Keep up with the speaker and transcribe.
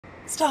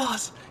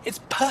Stars! It's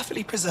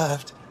perfectly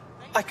preserved.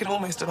 I can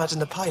almost imagine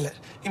the pilot.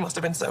 He must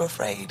have been so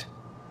afraid.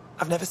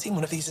 I've never seen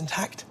one of these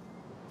intact.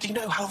 Do you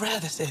know how rare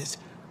this is?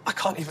 I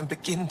can't even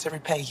begin to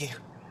repay you.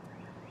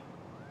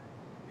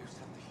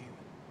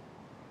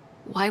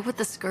 Why would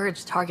the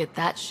Scourge target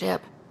that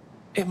ship?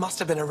 It must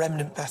have been a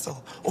remnant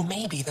vessel, or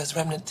maybe there's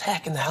remnant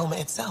tech in the helmet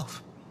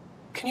itself.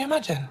 Can you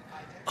imagine?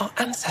 Our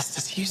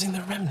ancestors using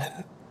the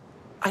remnant.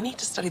 I need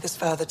to study this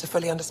further to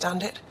fully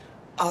understand it.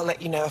 I'll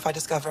let you know if I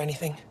discover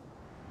anything.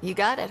 You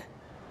got it.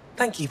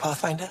 Thank you,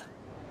 Pathfinder.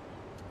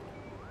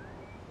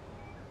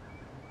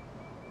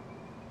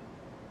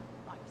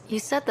 You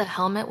said the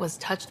helmet was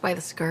touched by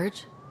the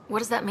Scourge? What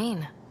does that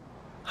mean?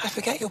 I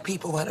forget your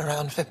people weren't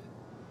around for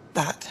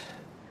that.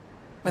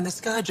 When the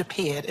Scourge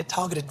appeared, it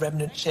targeted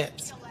remnant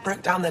ships,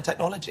 broke down their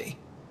technology.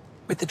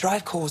 With the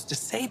drive cores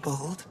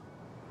disabled...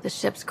 The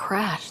ships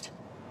crashed.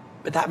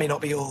 But that may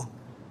not be all.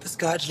 The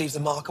Scourge leaves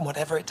a mark on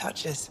whatever it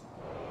touches.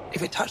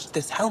 If it touched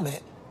this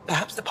helmet,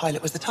 perhaps the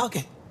pilot was the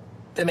target.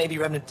 There may be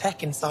remnant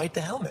tech inside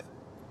the helmet.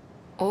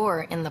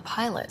 Or in the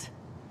pilot.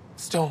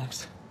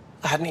 Storms.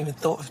 I hadn't even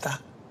thought of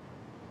that.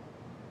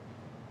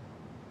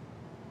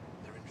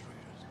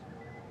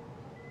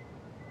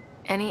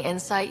 Any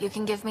insight you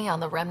can give me on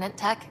the remnant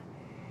tech?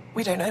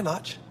 We don't know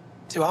much.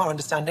 To our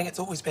understanding, it's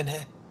always been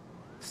here.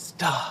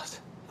 Stars.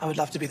 I would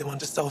love to be the one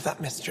to solve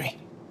that mystery.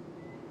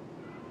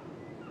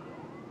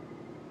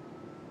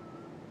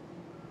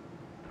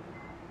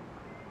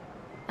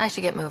 I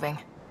should get moving.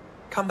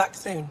 Come back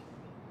soon.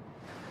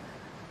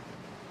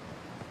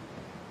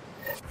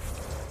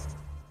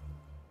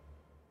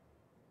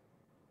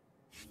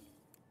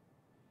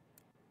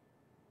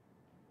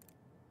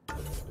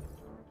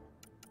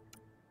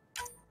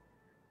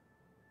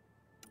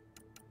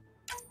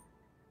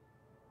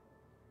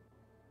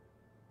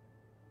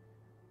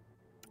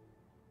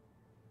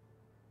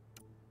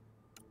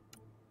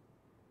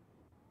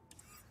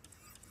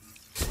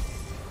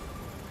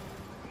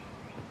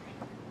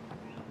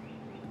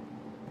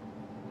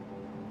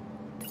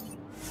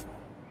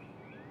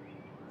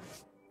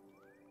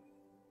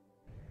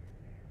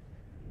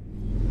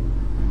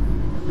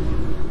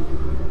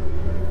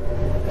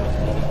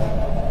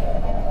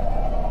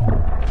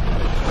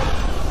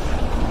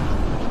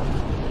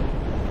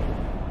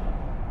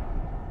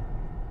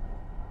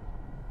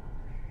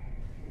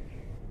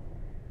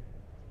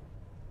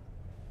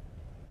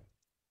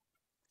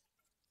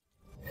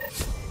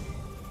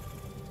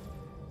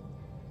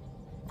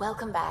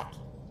 Welcome back.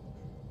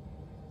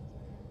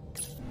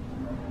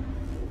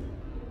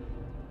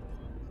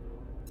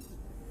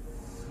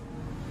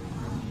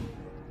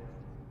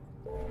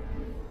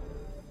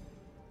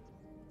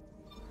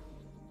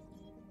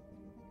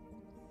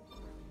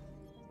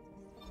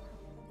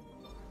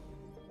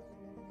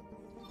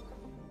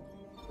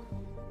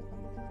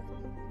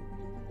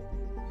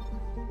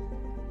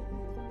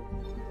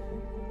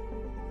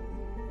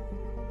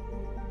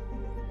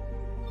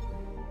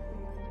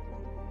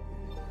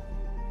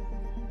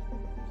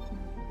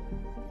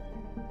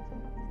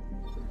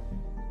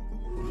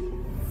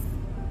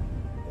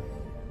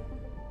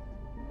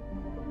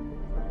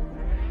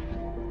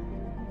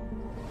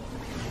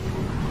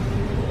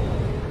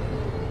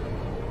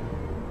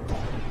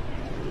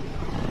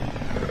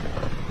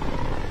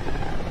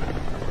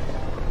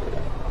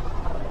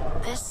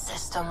 This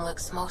system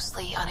looks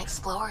mostly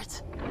unexplored.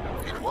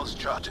 It was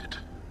charted.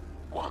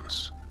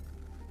 Once.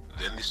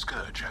 Then the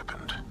Scourge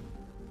happened.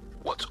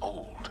 What's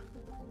old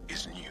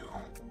is new.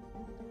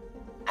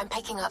 I'm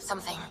picking up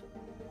something.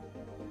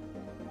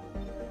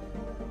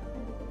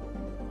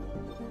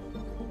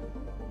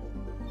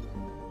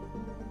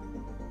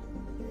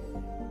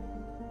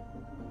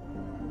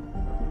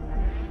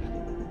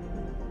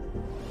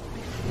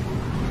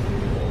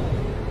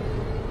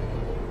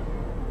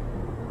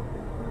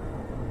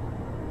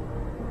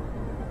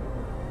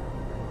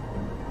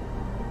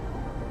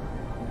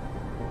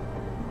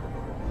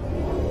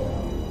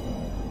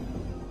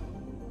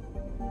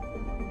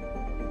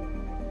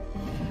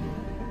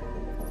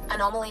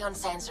 Anomaly on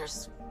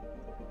sensors.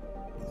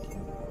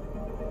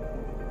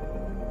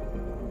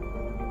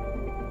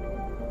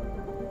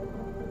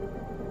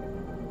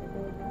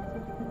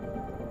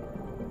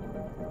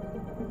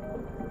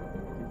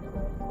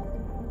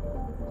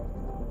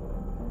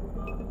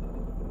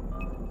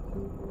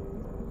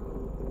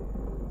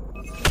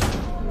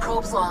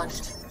 Probes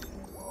launched.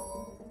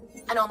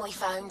 Anomaly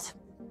found.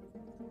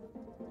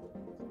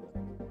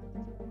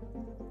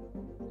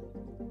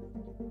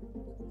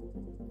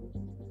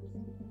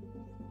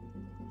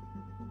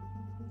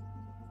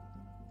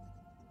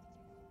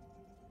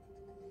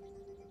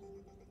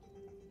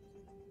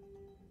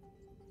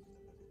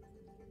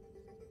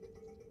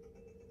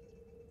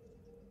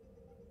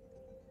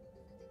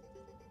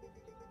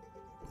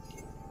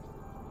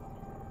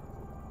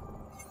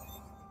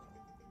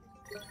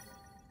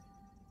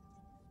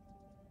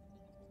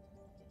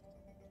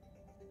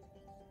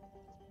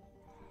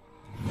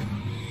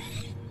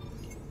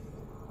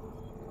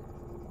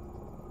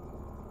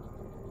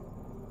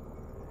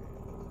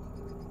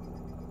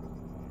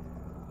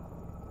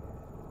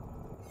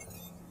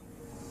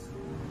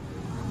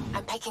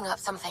 picking up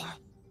something.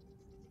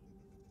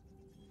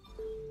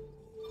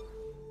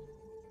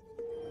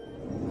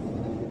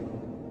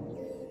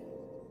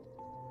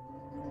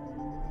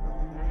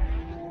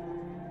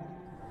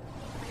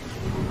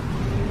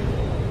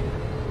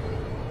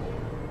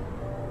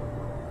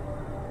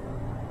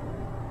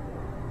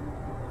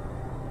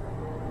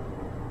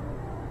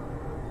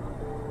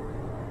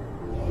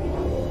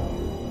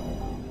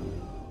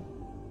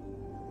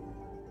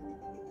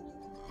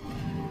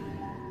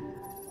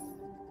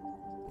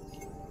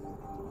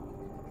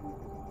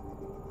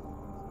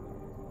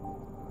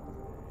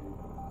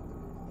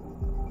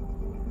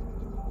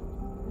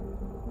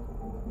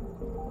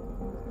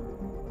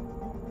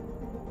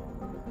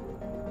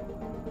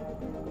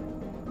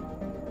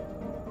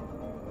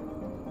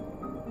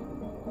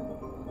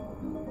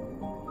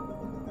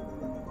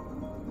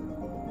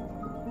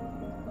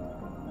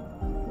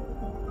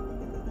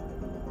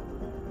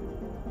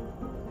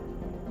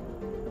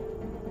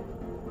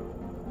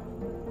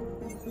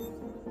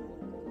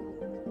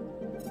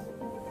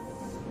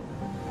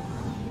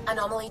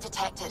 Anomaly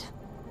detected.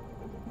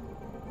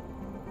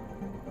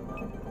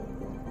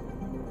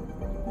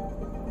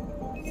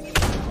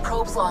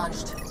 Probes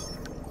launched.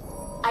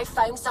 I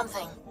found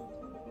something.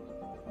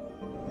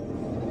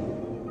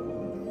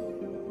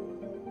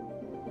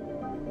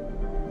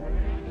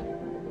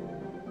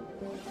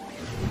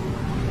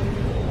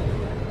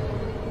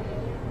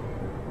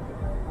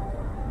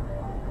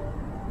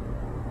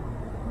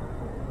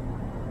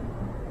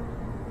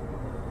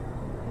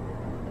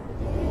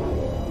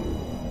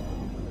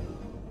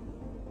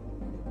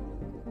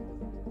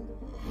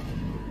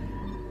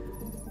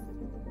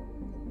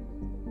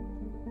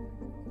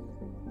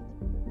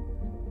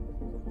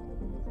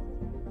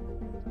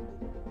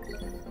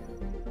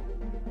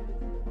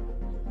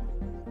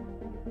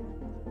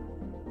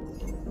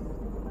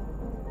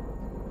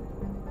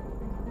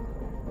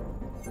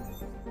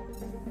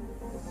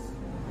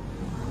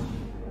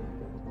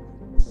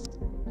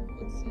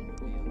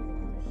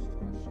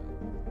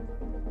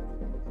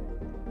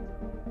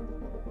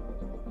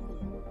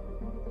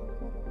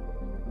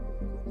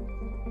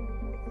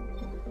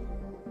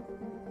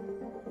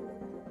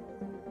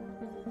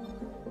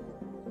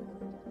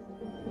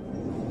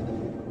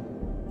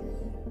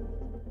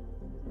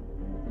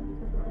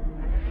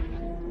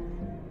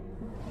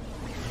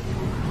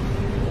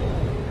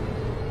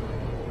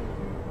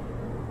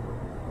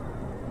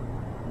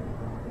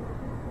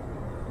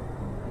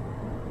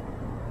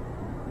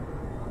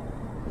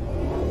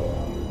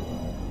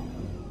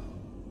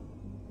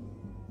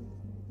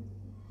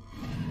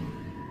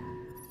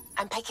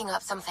 I'm picking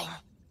up something.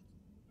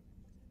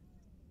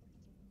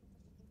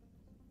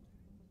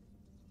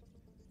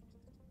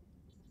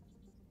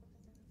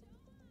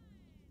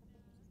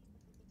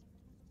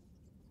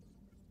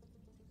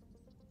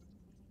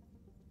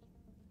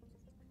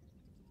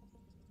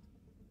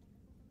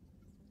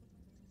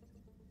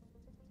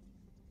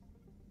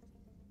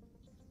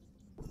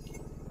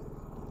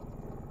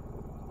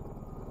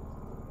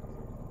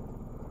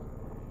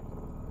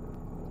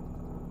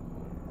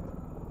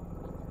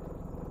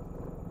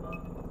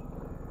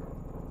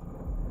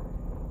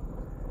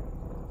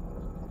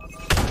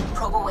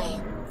 Probe away.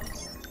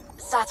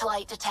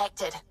 Satellite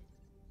detected.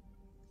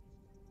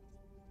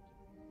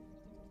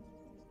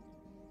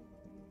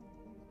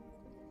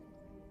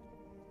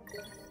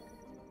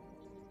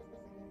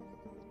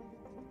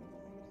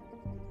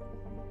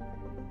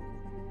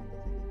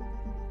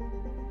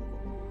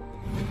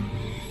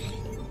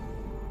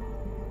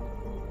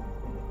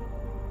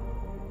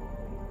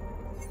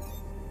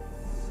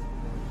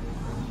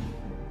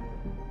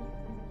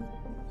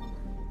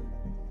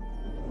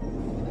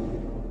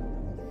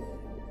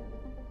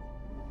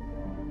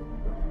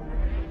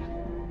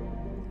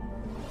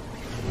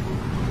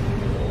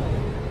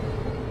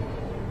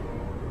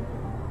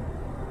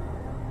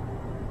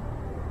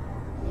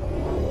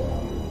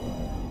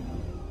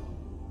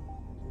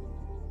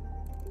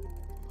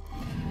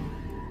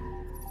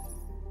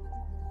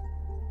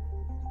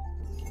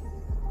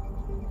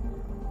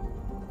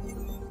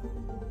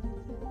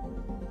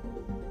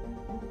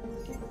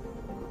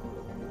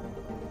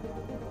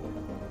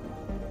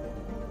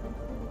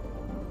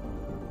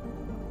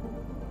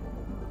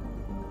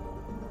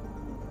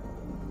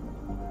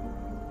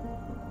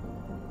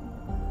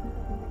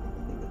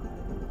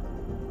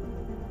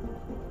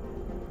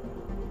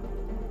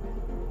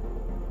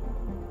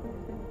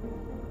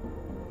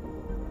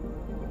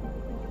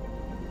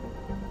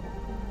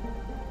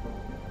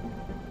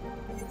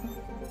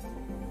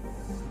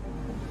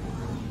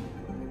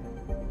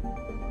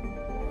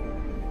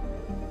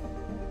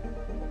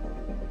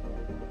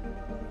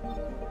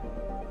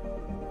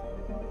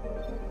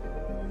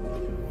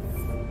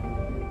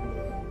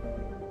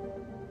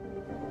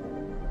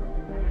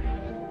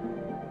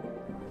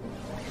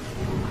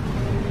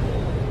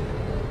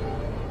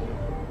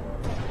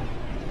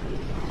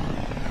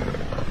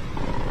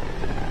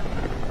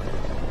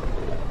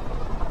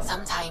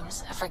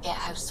 Sometimes I forget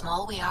how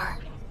small we are.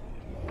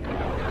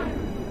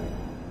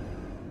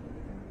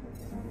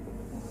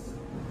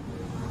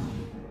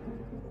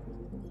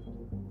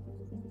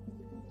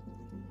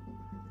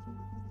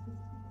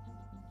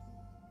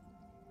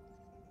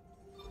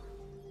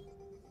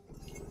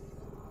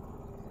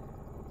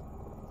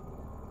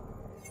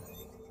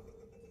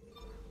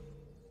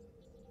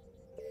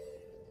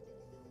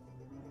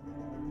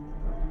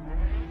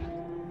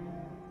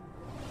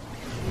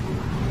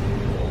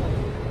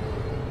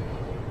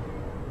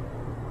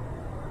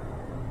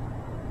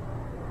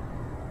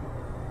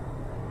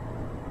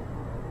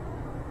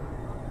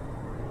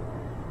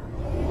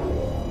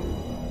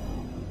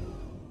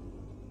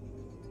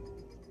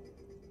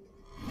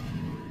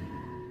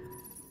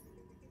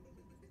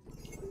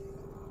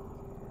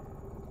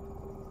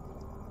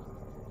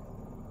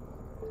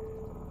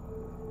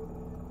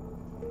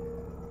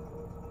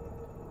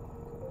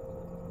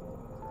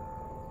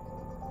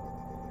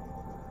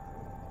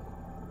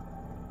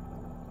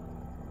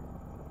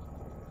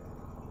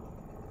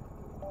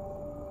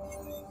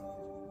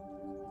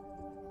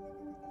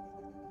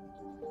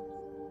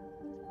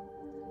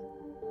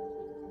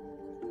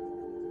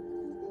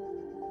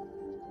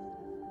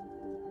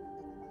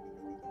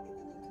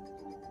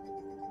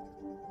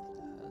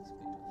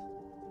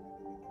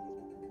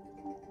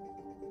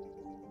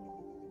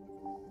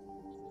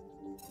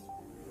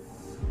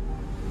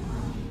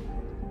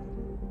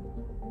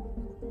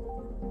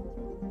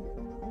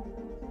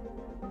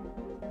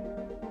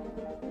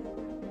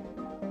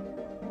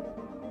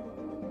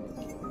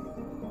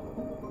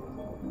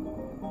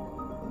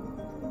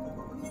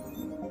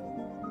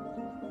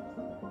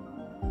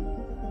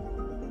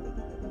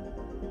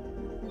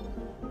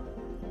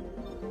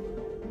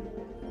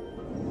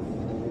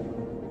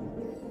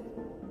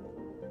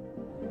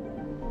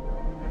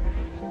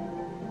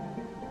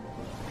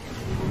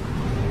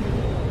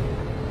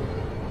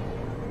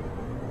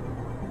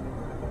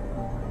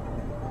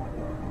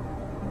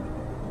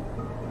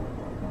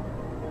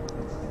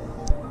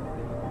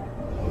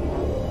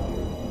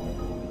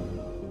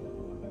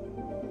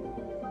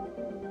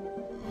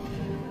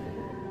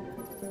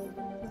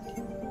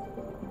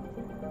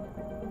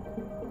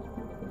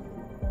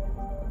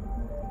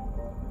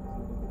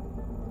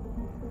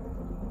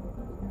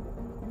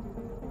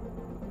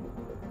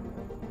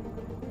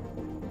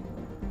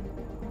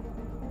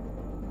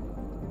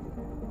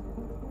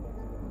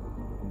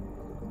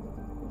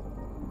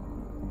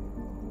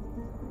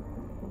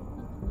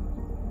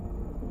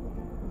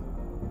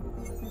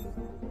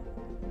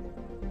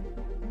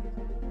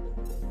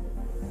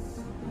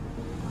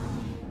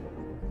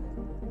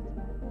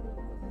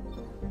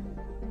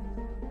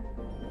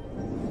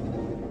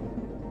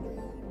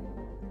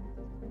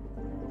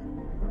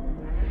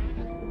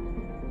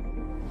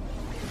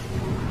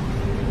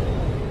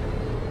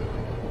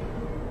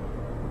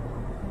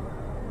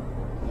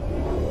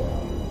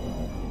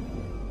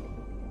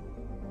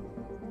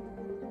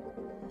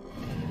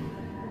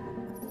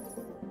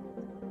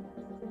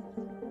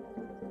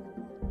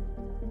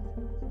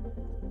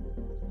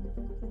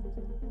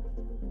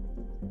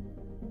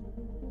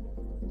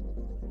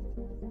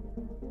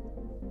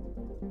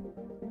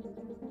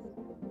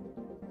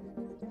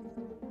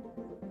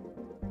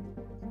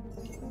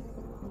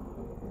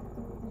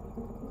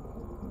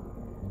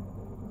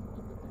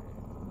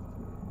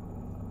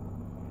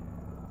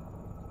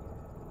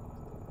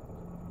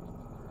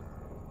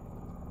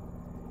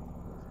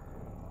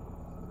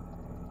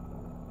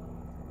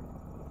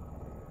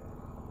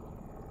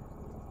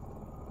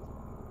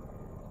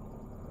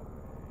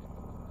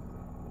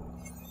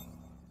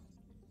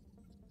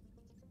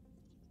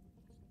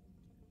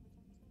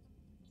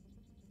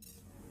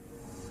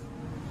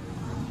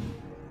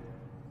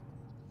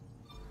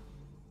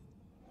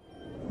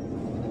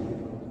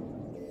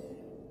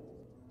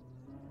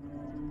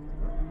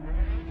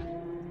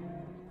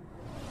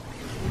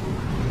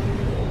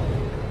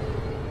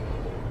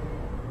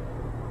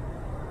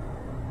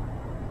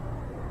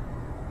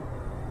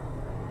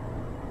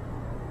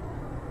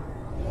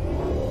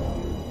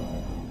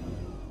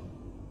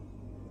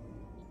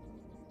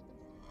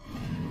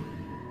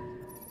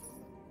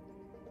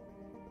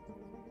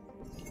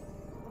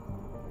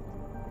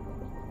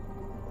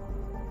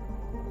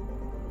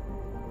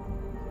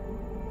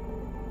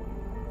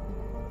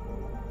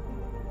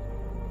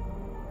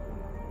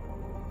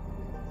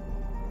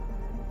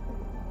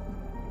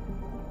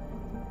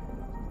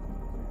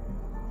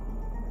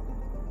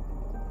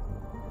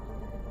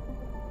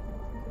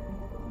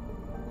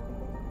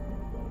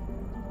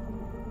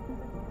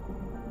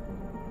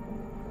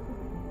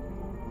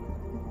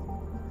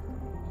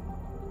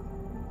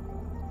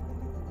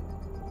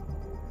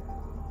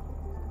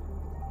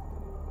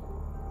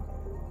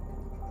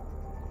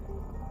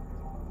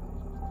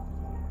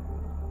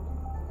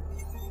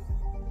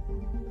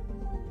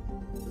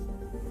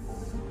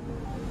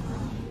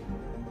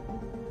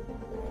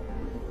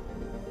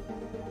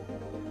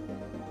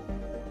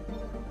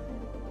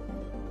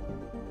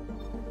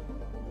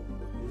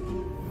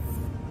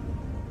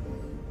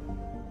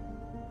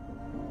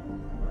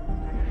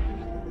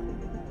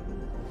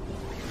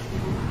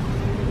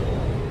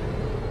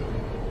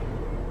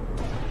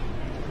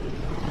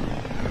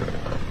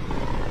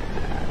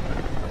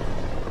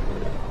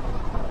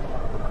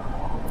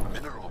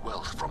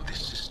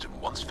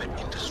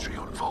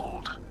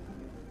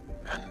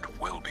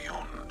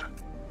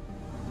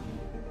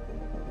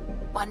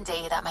 One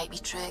day that might be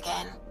true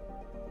again.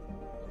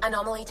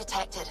 Anomaly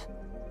detected.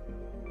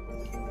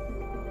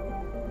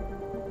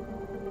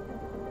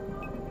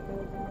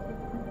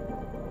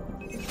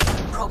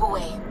 Probe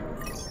away.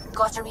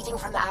 Got a reading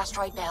from the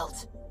asteroid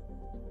belt.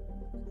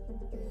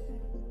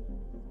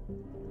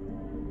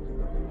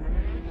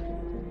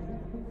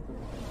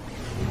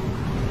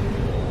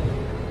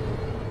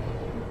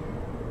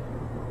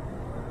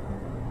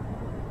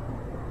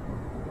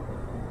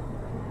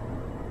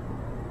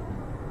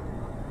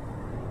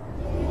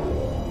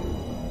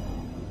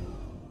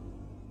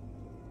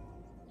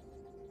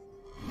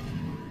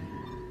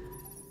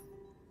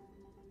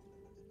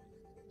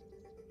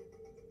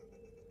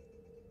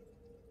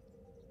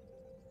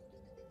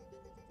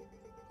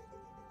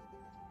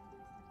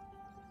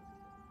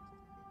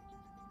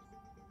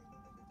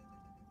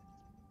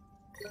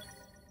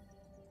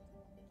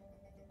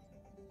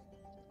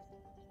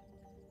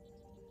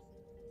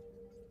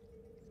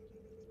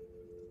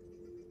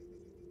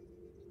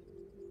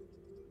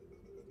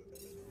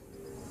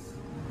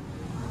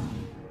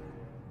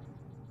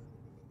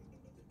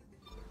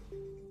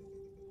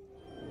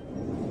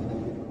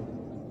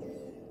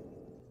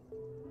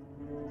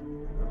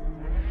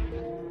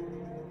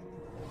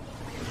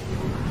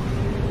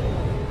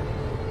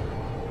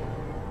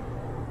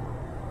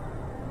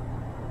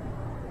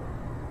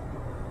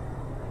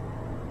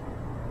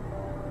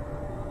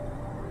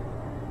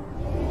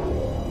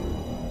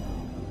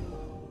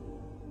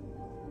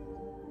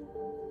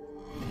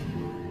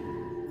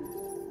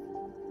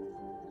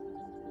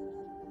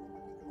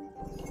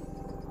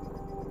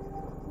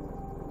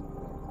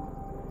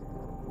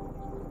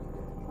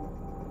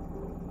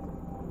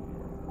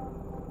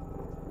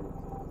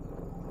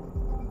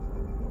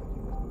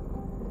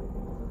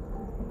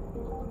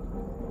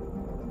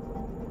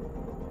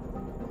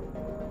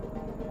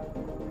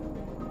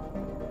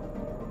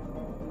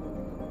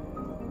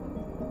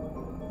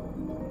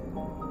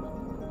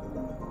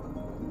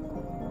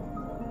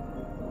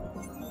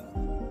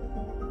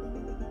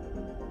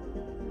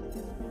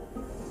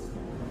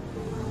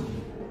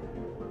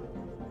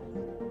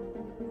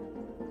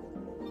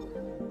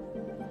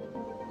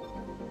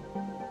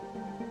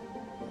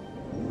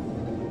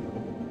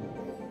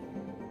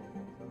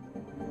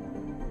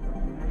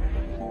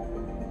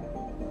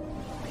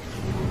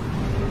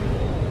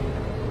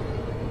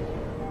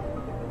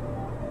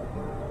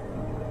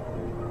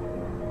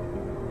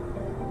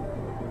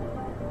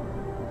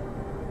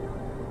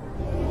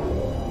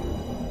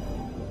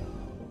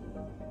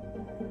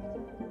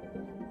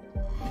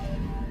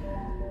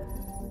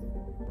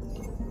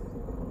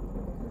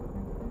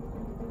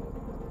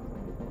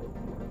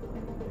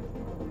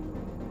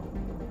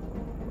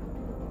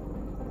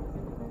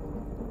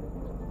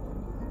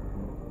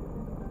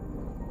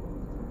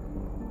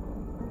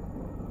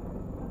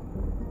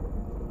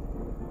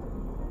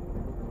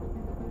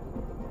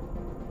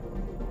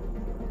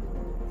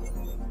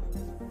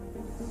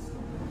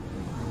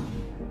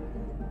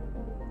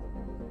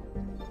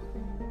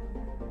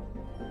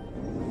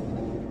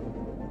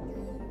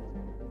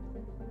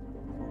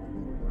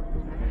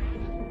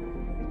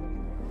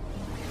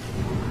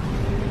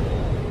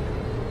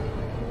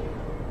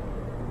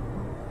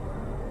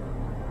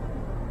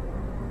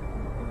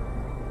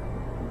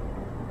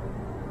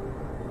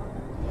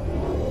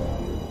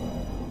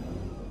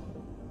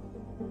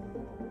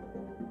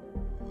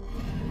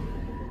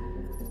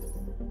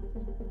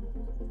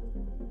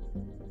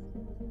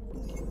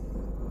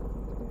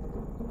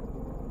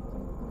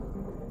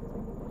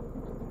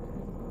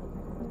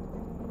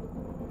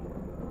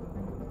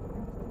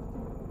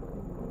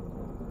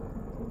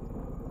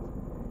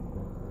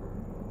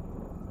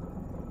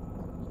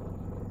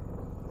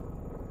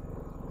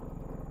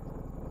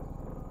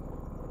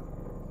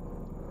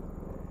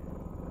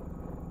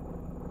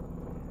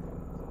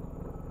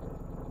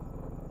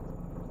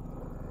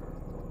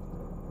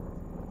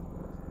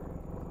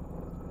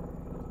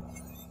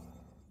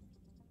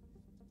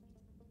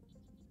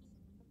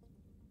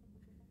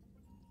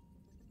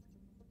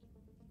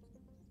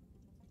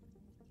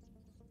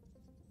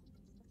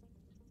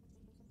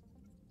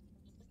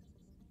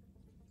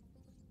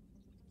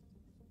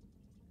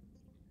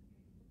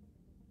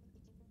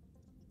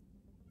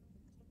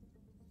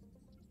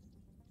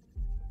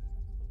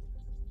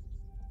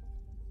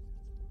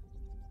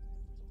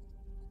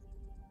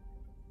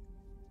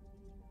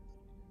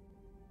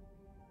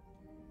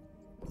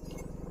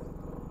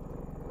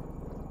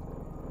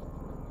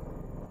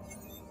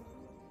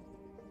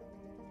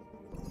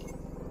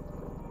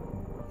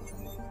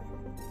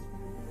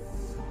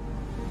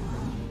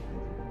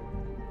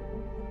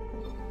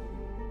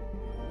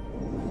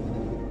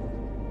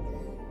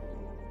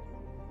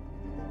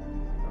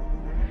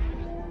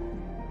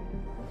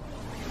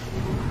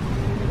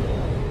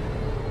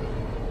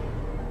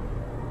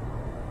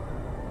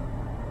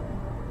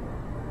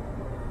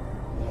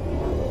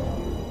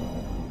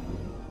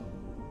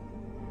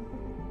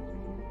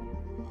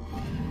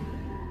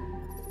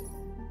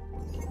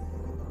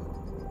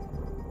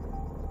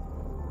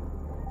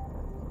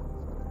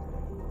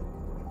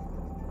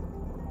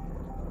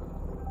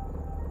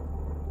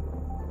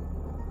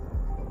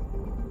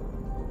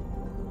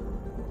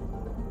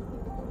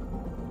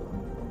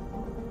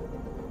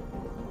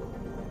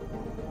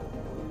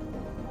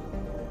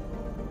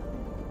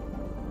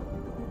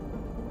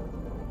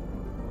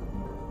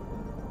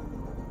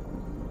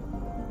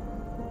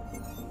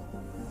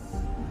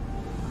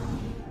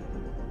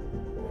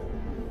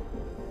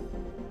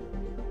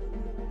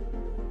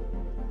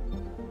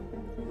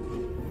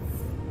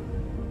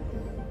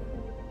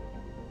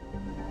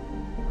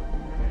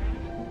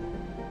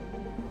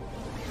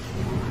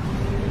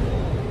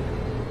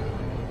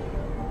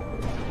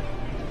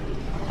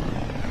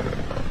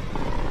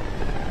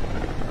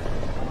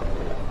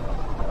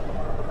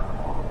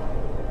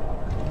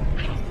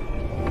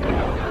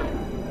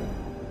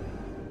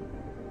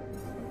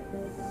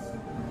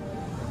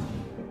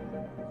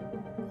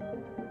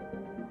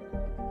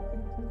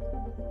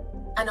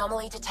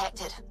 Anomaly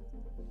detected.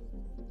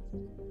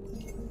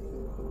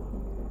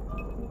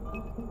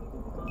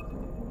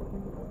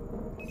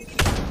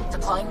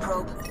 Deploying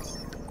probe.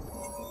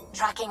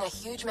 Tracking a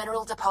huge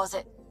mineral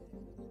deposit.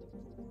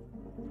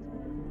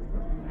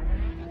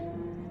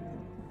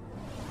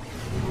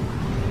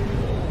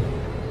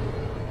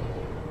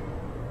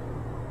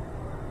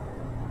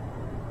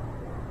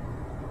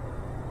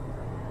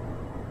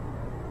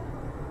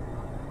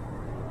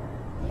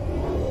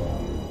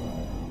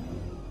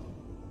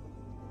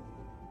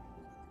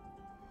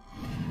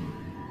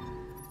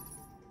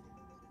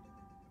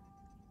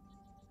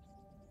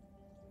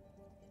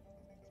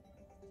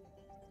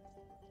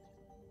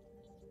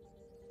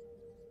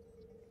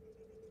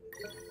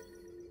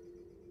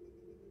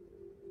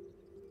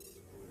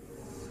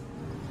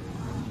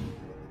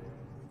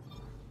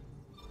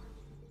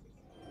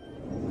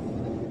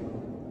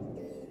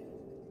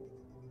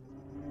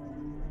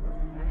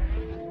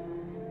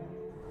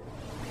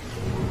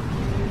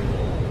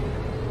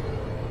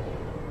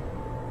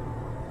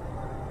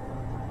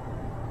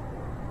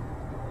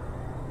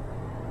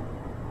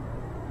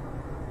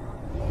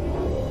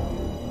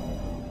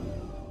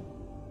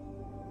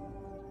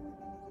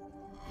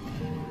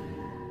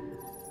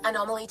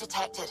 Anomaly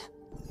detected.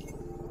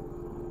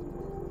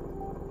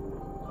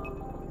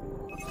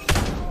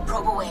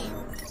 Probe away.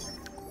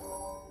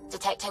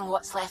 Detecting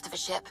what's left of a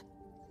ship.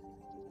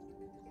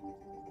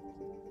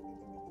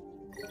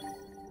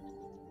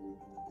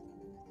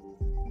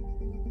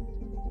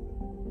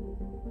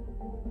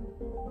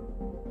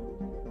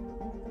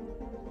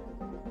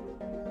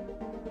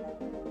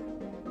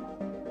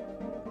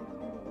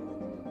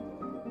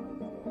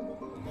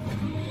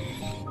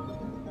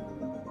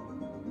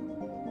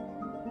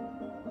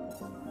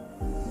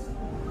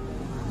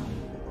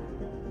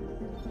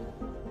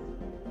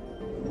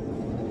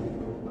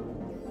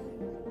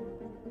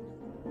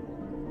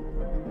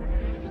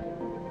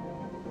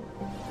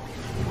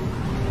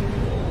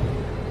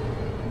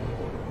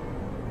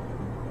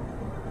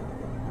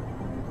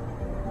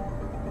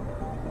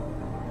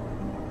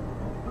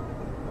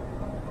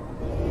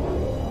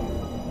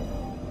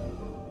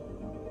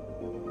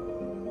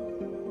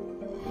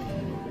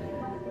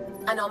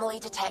 Anomaly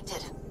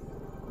detected.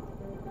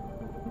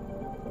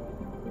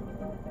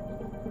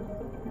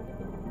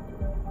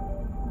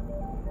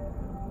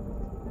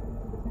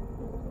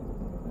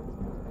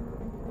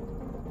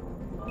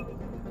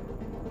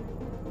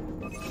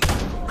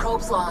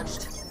 Probes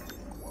launched.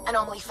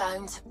 Anomaly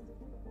found.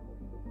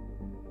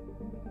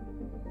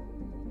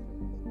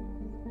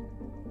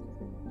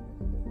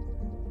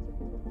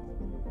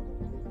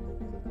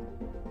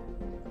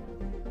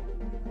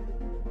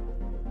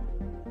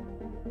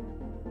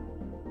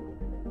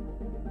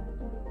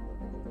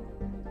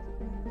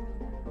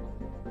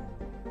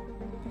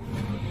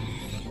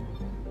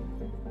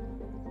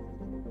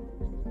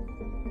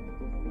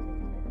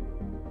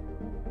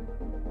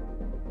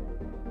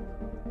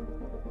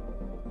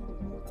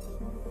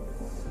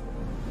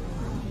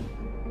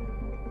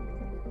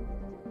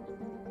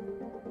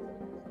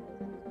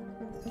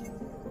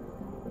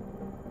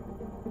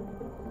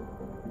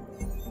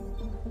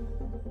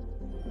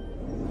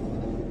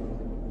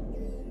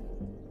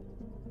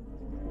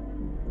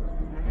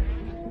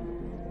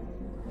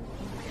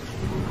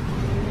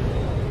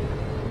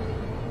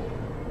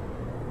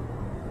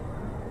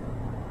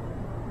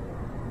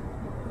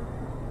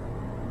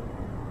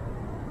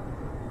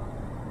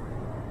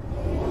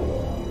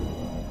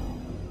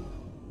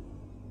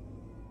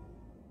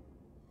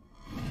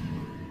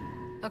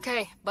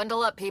 Okay,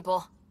 bundle up,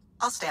 people.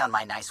 I'll stay on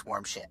my nice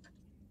warm ship.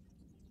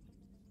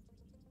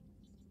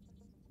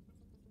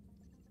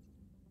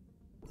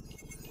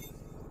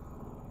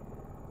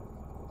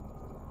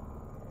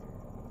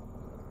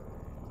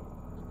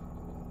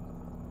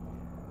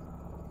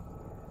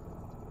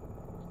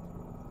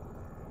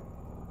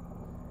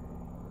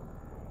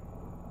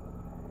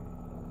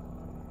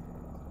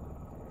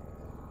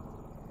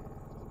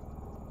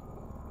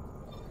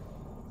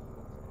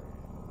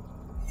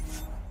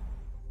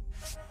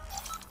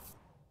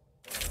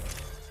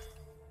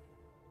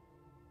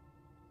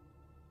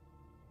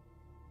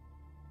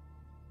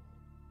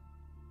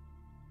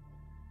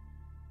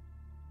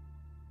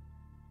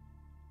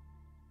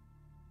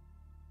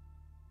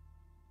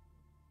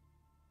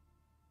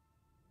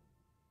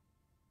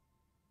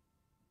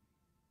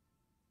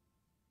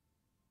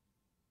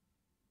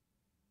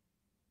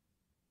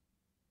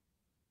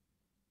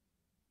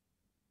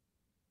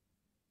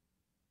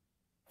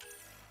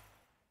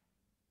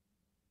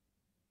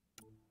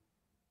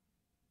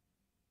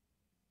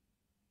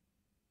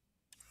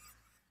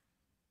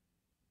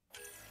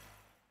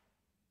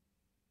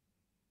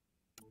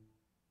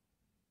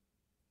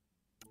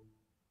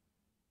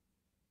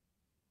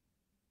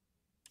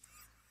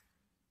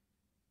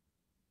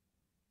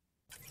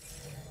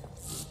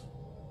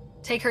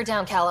 Take her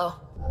down, Callow.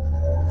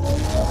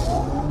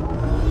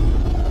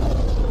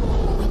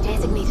 We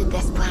designated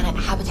this planet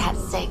Habitat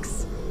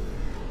 6.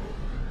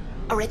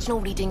 Original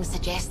readings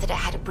suggest that it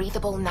had a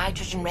breathable,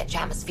 nitrogen-rich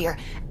atmosphere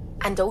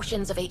and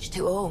oceans of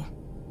H2O.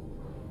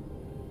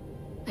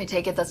 I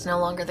take it that's no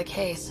longer the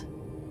case.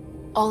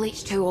 All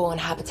H2O on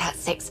Habitat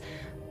 6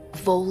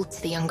 voled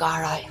to the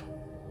Angara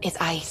is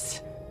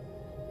ice.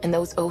 And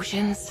those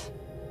oceans,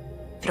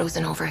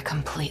 frozen over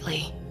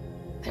completely.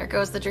 There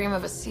goes the dream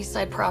of a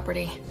seaside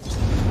property.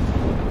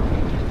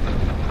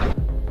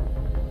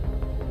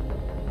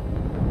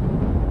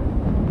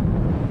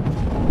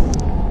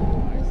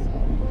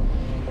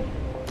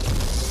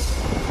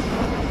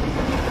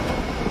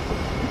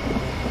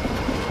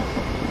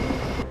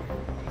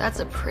 That's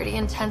a pretty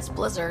intense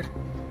blizzard.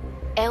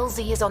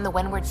 LZ is on the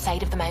windward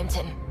side of the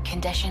mountain.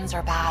 Conditions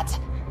are bad.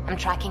 I'm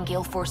tracking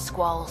gale force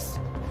squalls.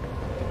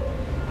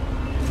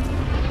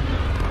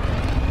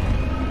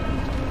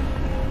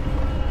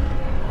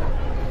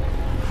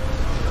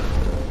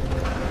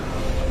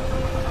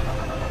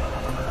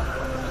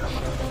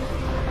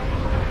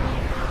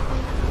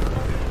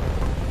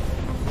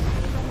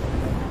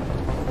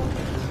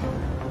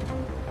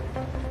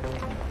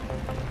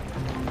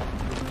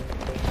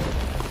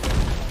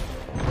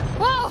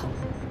 Whoa!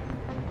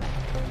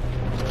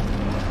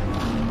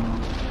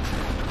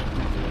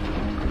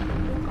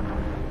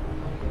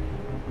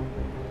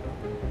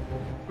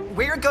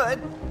 We're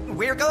good.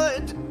 We're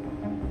good.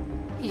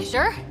 You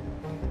sure?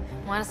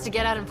 Want us to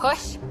get out and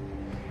push?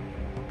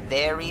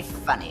 Very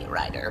funny,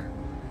 Ryder.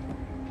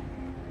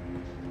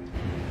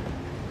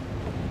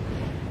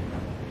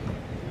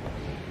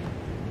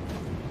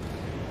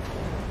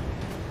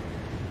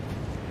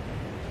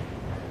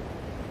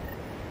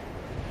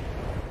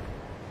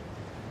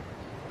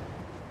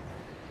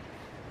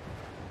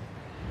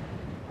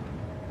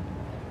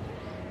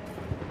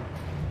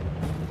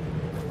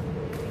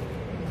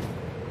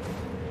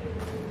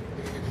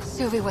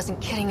 Suvi wasn't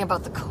kidding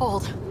about the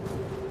cold.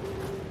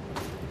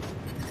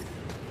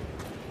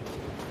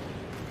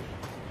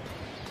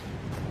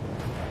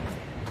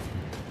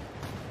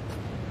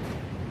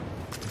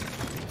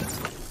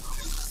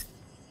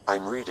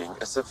 I'm reading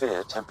a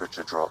severe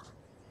temperature drop.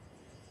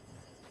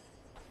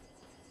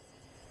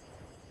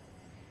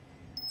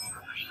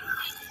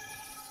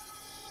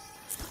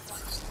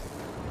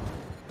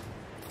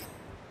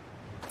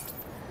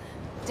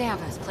 Damn,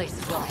 this place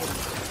is well hidden.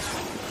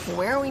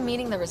 Where are we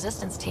meeting the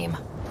resistance team?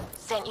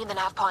 Sent you the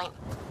nav point.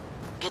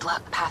 Good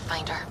luck,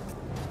 Pathfinder.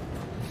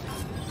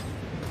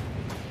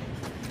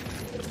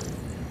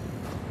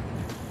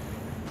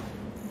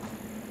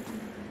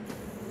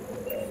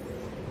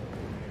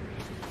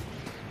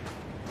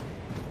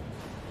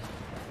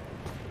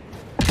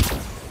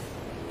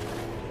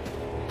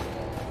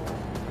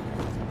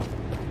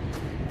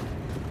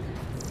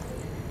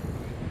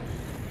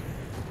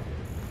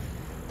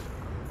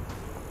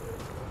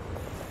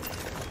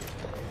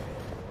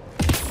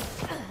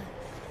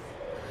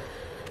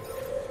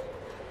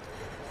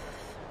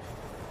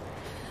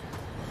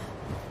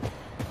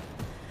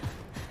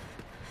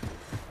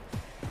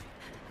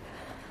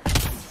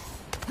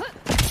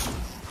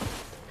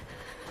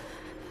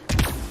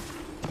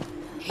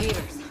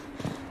 Heaters.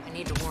 I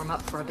need to warm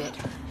up for a bit.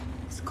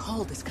 This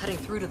cold is cutting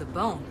through to the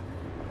bone.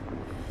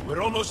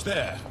 We're almost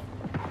there.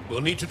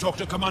 We'll need to talk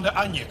to Commander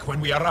Anyik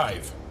when we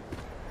arrive.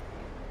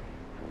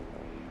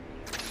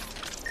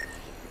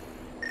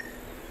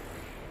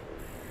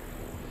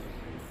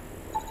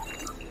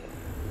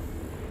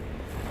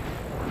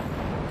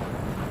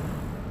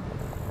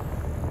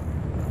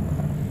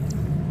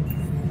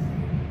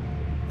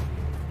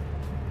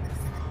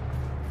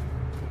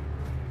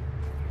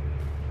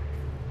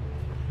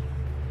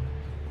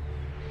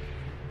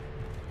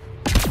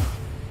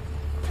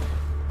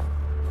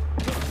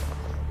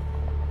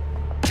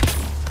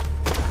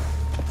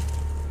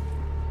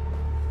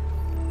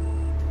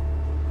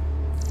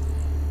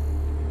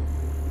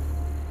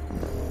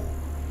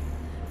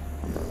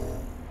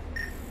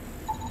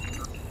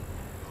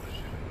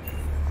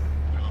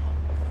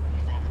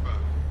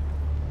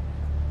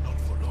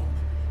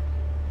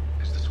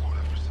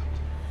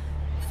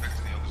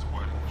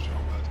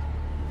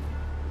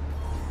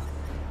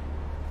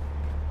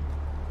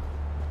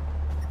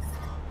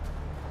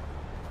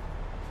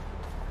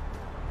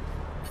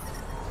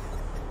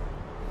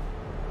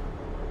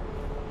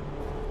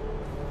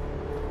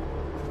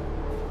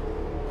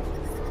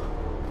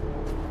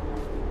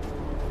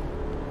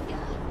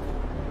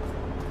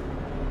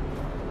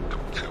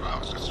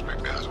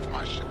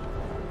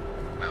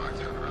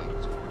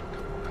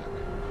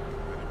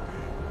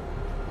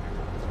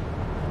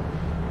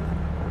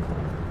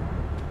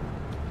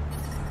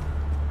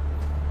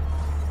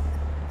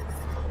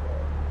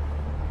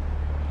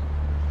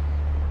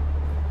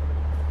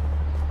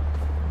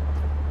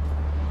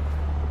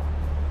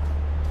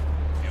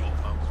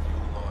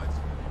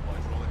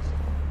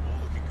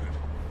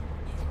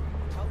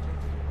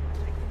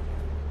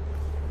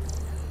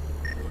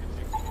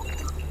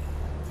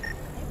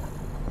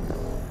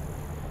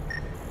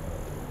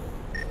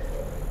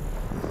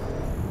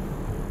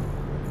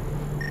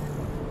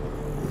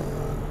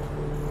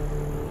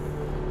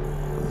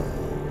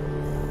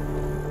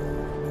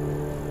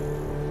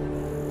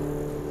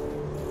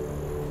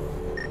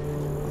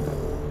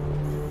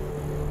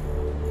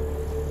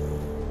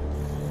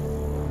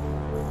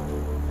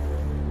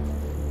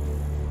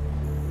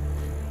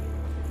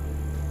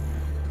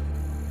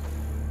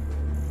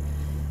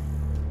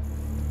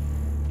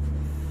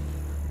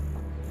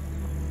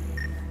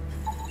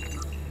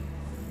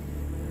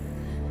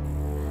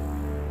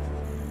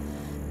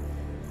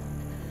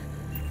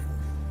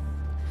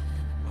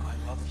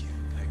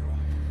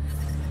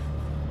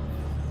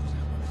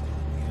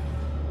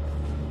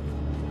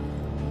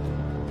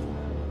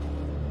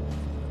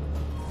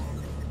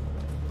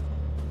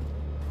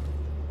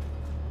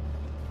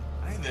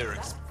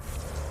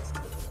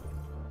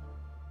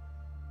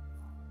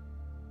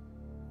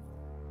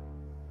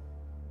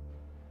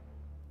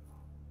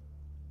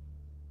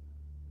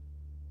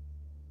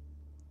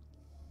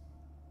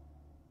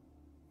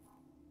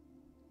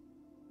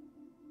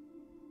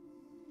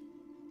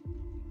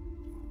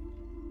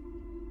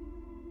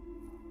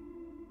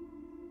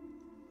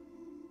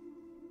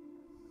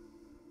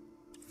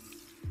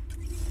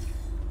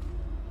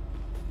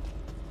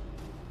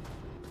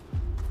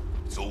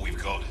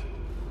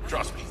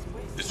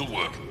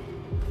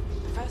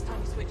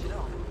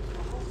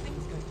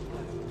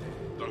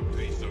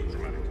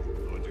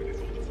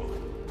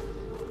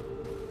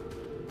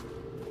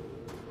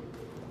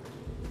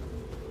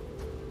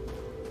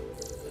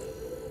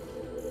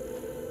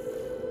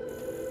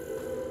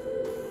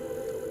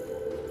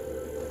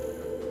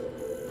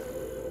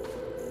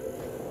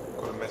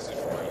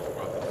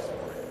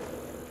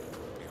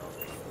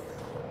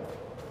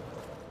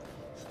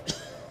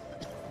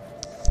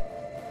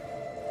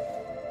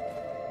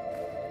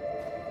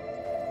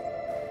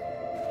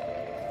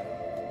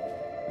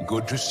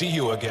 Good to see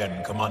you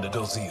again, Commander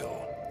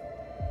Dozil.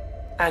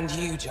 And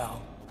you,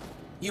 Jarl.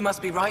 You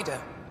must be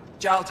Ryder.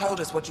 Jarl told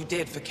us what you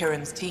did for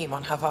Kirin's team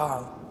on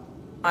Havarl.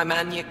 I'm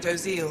Anyek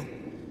Dozil,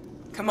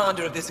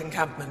 commander of this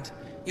encampment.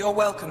 You're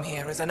welcome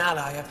here as an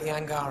ally of the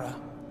Angara.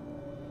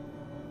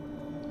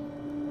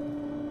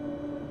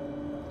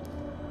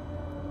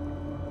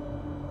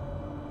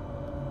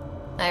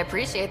 I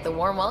appreciate the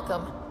warm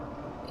welcome.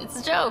 It's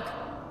a joke.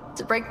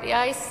 To break the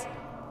ice.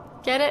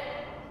 Get it?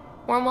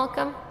 Warm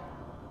welcome?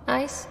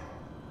 Ice?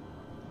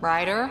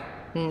 Ryder?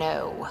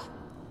 No.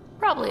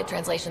 Probably a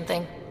translation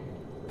thing.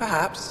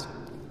 Perhaps.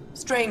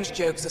 Strange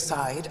jokes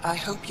aside, I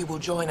hope you will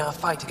join our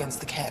fight against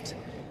the Ket.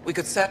 We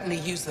could certainly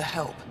use the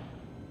help.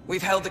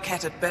 We've held the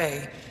Ket at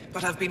bay,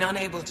 but have been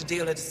unable to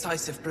deal a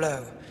decisive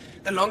blow.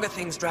 The longer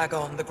things drag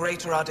on, the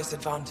greater our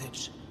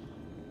disadvantage.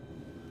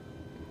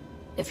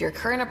 If your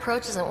current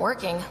approach isn't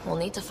working, we'll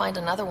need to find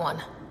another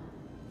one.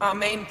 Our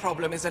main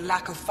problem is a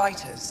lack of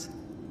fighters.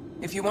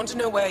 If you want to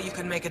know where you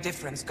can make a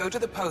difference, go to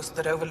the post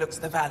that overlooks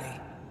the valley.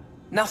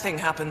 Nothing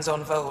happens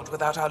on Vold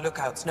without our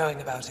lookouts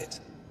knowing about it.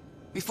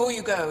 Before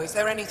you go, is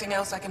there anything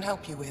else I can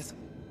help you with?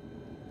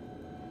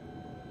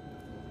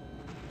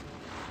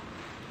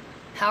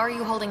 How are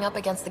you holding up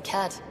against the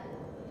Ket?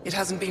 It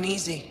hasn't been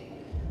easy.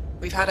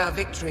 We've had our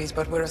victories,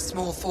 but we're a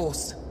small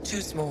force. Too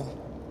small.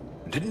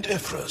 Didn't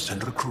Ephra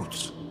send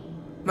recruits?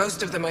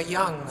 Most of them are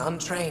young,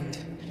 untrained.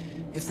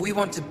 If we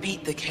want to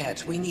beat the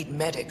Ket, we need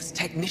medics,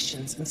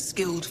 technicians, and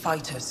skilled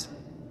fighters.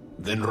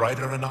 Then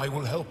Ryder and I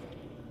will help.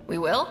 We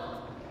will?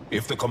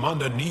 If the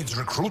commander needs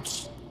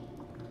recruits,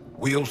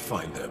 we'll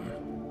find them.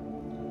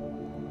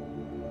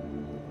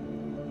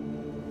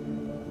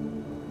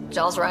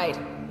 Jarl's right.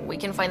 We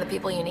can find the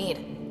people you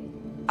need.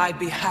 I'd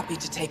be happy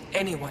to take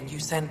anyone you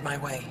send my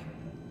way.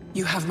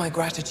 You have my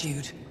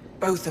gratitude,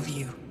 both of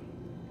you.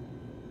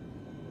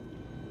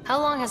 How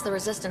long has the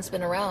Resistance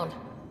been around?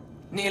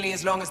 Nearly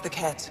as long as the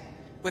Ket.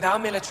 With our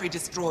military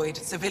destroyed,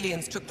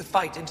 civilians took the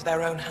fight into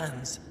their own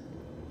hands.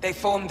 They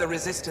formed the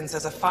Resistance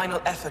as a final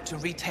effort to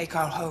retake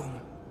our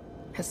home.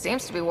 It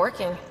seems to be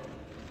working.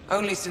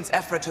 Only since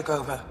Ephra took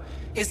over.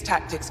 His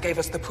tactics gave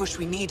us the push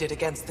we needed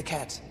against the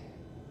Ket.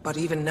 But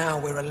even now,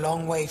 we're a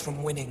long way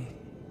from winning.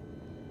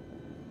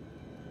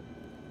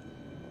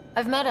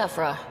 I've met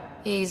Ephra.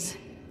 He's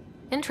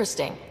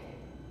interesting.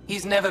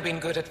 He's never been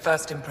good at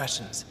first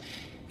impressions.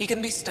 He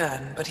can be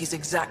stern, but he's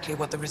exactly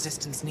what the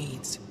Resistance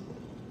needs.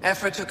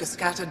 Ephra took a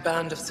scattered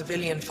band of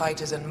civilian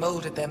fighters and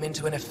molded them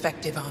into an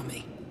effective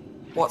army.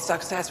 What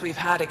success we've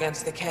had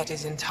against the Ket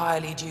is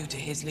entirely due to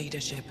his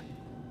leadership.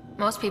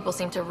 Most people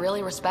seem to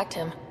really respect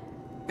him.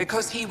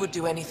 Because he would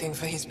do anything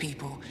for his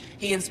people,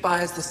 he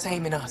inspires the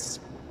same in us.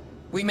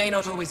 We may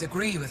not always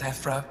agree with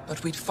Ephra,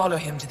 but we'd follow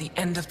him to the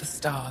end of the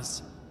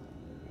stars.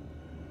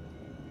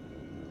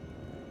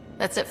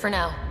 That's it for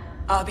now.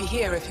 I'll be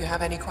here if you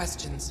have any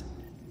questions.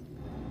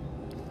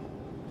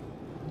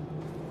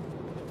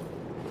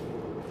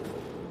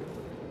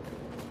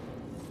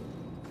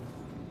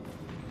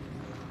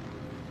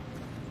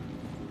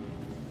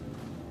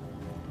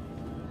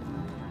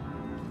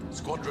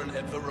 Squadron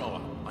at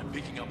Varroa. I'm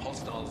picking up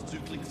hostiles 2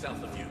 clicks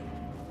south of you.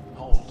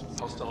 Hold.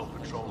 Hostile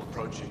patrol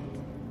approaching.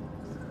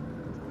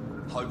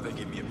 Hope they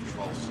give me a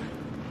patrol soon.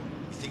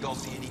 You think I'll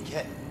see any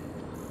Ket?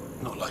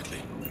 Not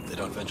likely. They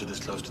don't venture this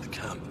close to the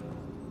camp.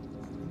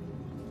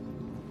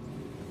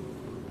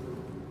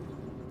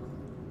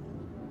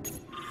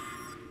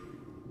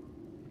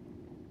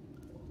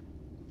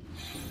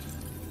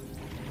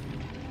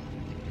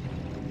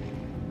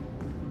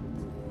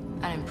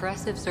 An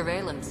impressive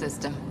surveillance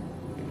system.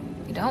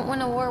 You don't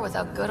win a war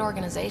without good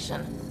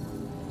organization.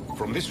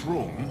 From this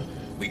room,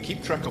 we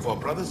keep track of our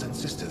brothers and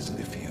sisters in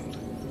the field.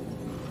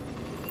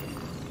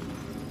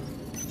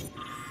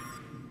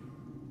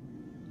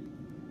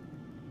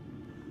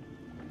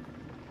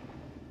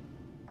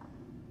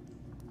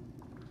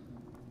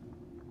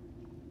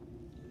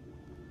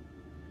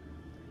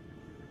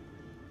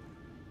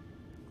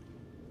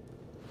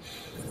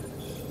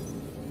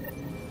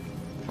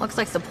 Looks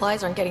like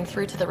supplies aren't getting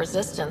through to the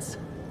Resistance.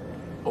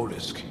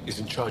 Olisk is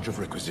in charge of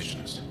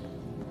requisitions.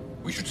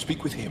 We should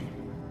speak with him.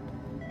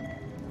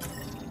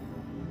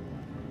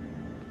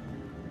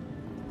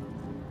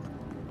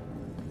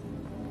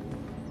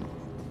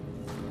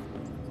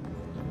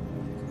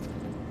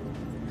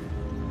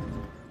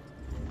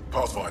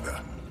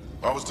 Pathfinder,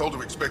 I was told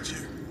to expect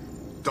you.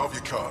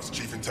 Davia Kars,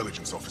 Chief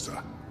Intelligence Officer.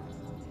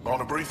 I want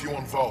to brief you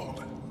on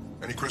Vold.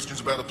 Any questions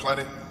about the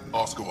planet?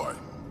 Ask away.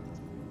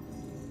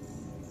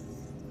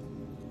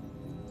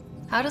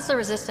 How does the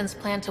Resistance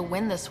plan to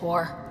win this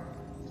war?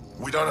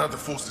 We don't have the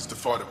forces to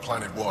fight a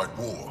planet-wide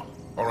war.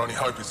 Our only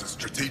hope is a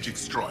strategic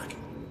strike.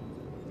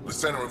 The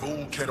center of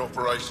all Ket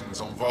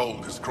operations on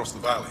Vold is across the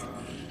valley.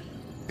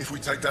 If we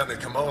take down their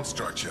command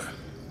structure,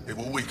 it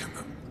will weaken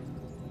them.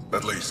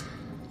 At least,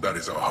 that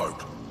is our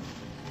hope.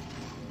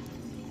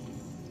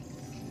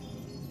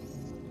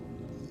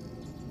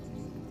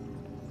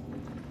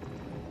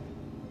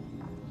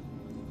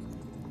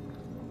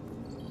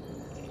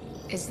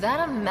 Is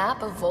that a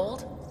map of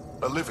Vold?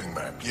 A living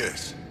map,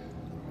 yes.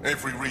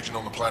 Every region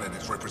on the planet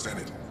is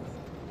represented.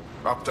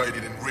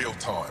 Updated in real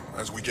time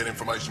as we get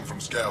information from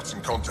scouts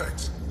and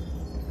contacts.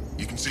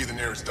 You can see the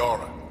nearest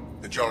Dara,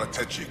 the Jara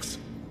Tetchiks,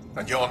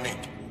 and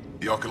Yarnik,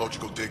 the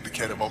archaeological dig the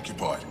Kett have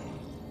occupied.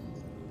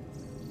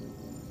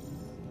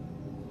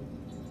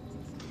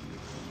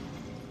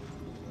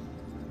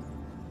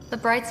 The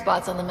bright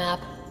spots on the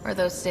map, are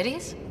those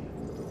cities?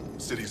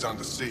 Cities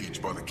under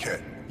siege by the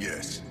Kett,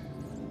 yes.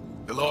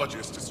 The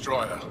largest,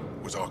 Estraya,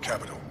 was our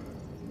capital.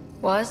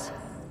 Was?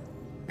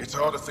 It's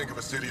hard to think of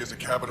a city as a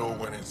capital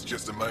when it's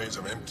just a maze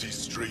of empty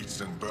streets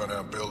and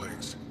burnt-out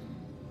buildings.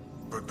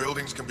 But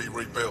buildings can be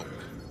rebuilt.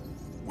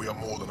 We are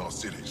more than our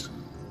cities.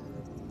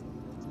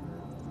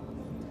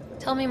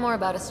 Tell me more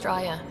about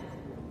Estraya.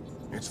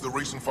 It's the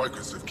recent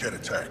focus of Kett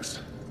attacks.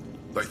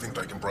 They think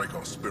they can break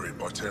our spirit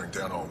by tearing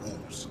down our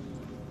walls.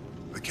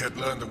 The Kett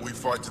learned that we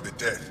fight to the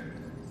death,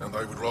 and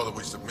they would rather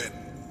we submit.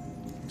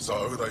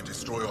 So they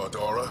destroy our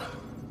Dara,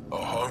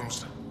 our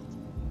homes.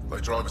 They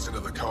drive us into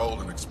the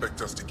cold and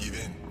expect us to give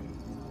in.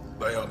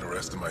 They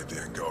underestimate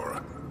the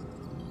Angara.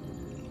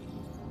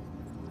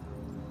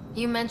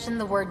 You mentioned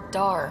the word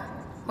Dar.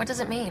 What does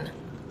it mean?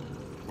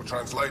 Well,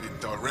 translated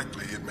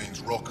directly, it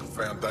means rock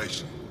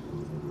foundation.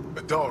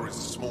 A Dar is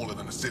smaller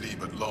than a city,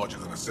 but larger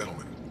than a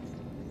settlement.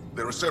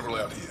 There are several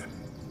out here.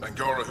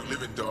 Angara who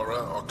live in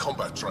Dara are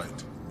combat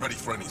trained, ready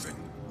for anything.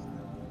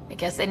 I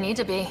guess they need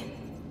to be.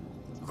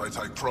 They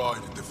take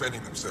pride in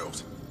defending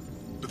themselves.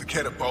 But the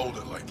Kett are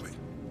bolder lately.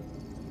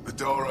 The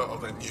Dara are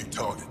their new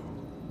target.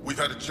 We've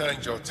had to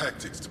change our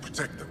tactics to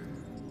protect them.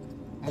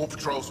 More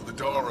patrols with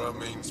the Dara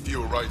means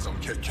fewer raids on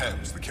Kett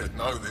camps. The Kett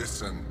know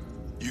this and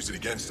use it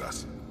against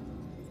us.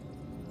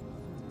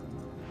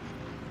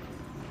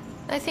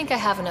 I think I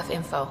have enough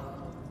info.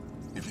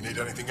 If you need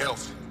anything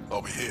else,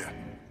 I'll be here.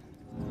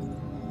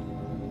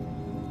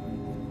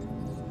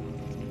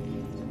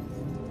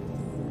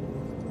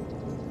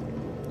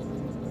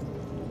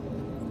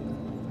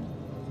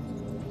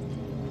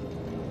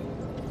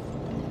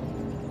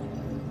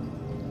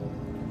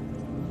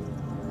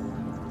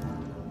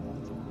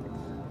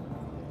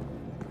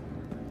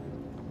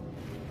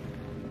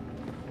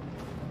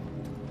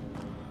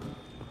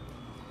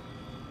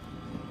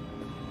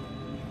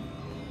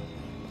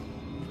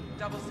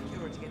 Double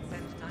security and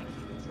send 9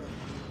 cubits room.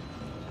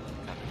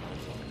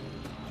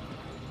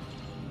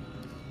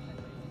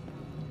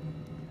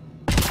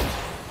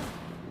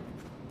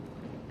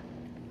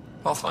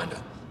 Pathfinder,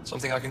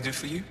 something I can do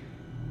for you?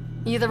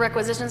 You the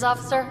requisitions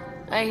officer?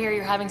 I hear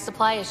you're having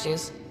supply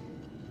issues.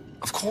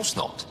 Of course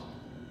not.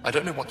 I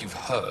don't know what you've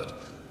heard,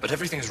 but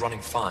everything's running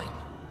fine.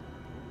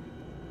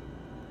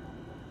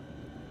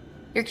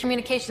 Your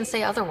communications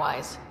say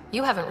otherwise.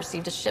 You haven't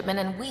received a shipment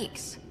in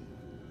weeks.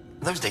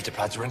 Those data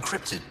pads are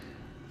encrypted.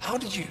 How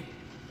did you...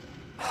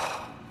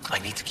 I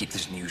need to keep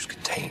this news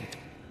contained.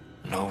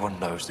 No one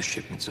knows the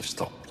shipments have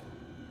stopped.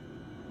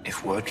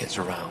 If word gets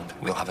around,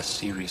 we'll have a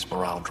serious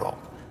morale drop.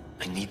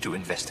 I need to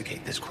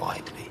investigate this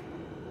quietly.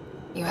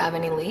 You have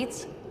any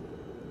leads?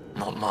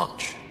 Not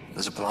much.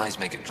 The supplies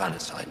make it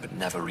planetside, but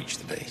never reach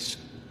the base.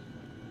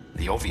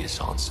 The obvious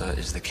answer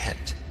is the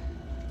Kett.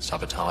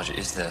 Sabotage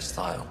is their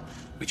style.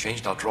 We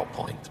changed our drop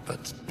point,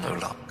 but no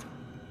luck.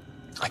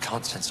 I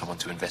can't send someone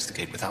to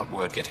investigate without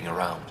word getting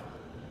around.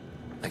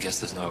 I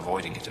guess there's no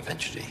avoiding it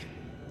eventually.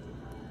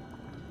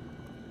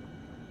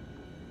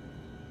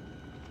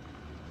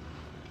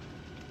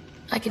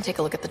 I can take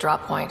a look at the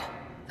drop point.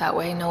 That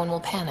way, no one will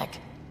panic.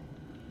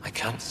 I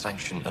can't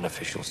sanction an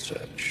official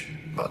search,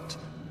 but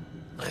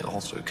I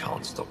also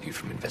can't stop you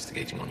from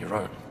investigating on your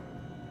own.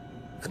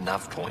 The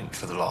nav point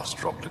for the last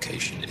drop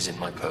location is in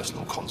my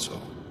personal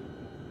console.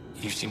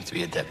 You seem to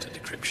be adept at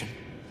decryption,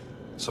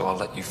 so I'll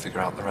let you figure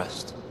out the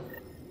rest.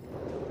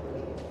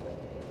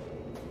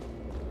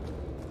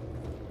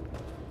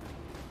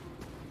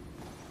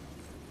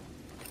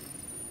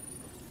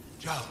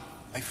 Joe,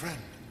 my friend.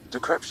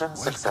 Decryption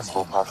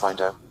successful,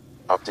 Pathfinder.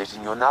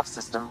 Updating your nav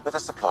system with a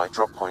supply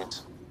drop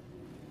point.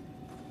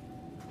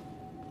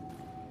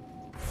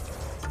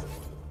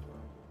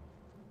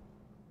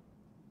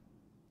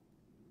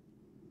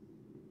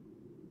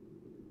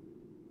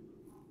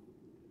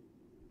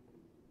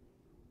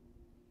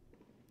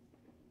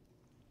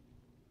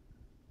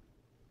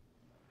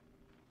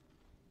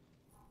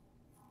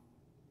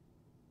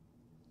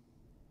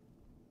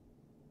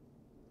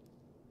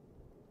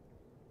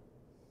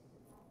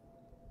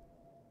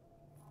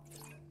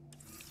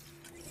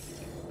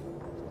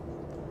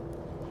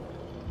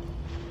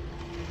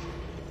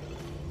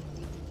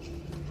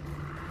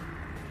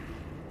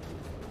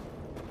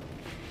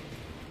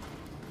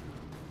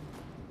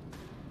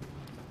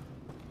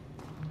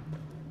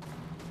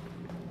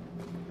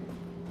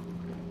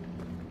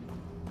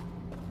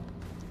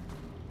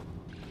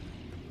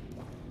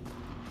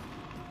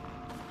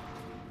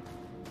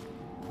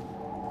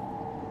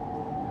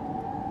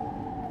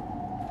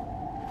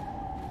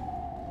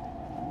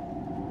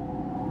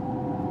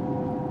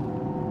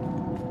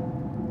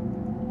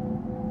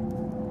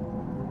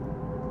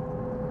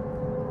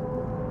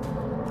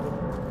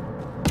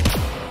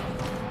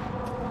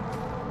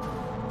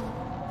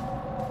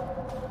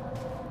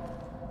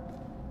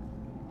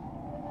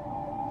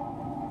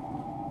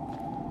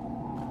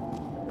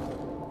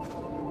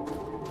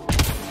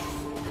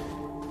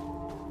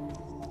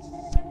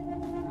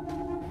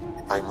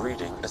 I'm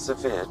reading a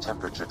severe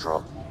temperature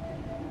drop.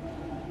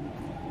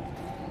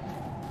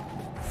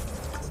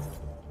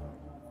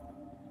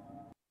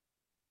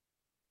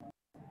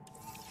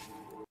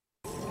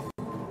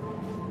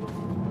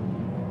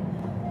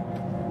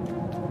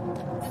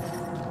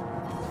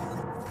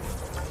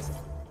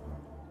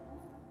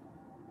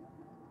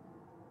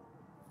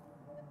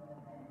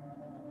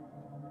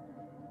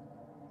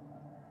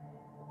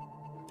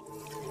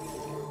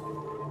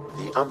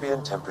 The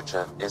ambient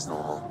temperature is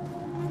normal.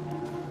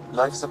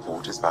 Life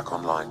support is back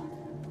online.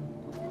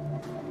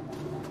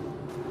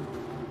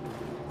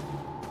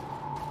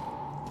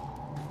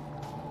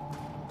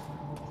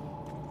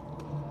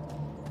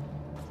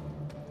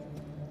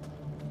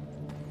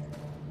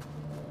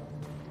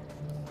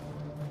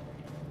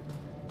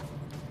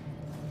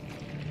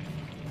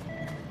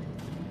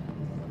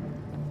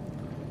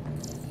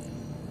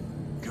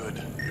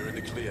 Good. You're in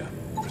the clear.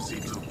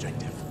 Proceed to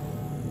objective.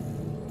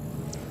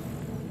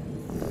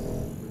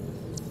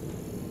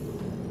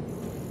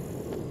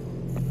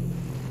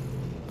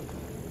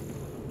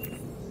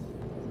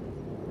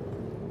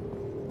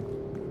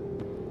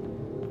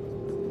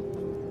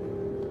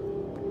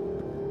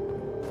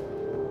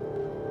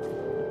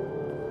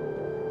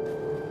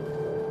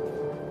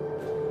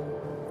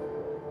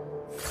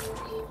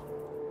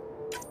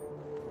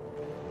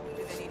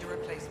 Do they need a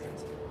replacement?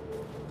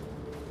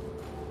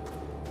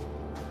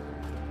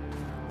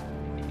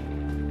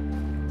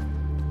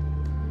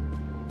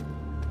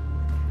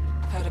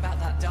 Heard about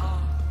that dog?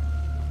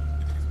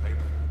 You think it's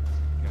paper?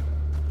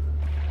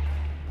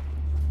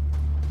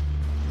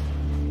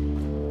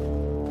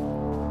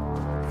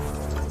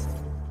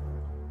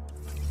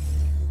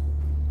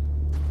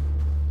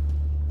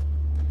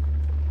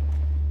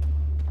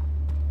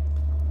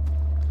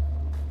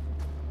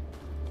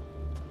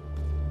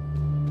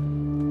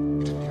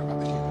 You didn't hear about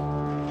the human?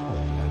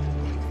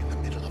 In the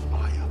middle of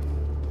Aya.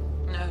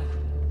 No.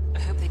 I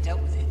hope they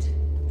dealt with it.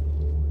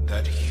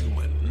 That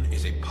human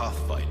is a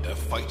pathfinder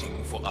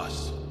fighting for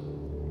us.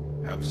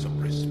 Have some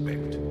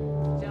respect.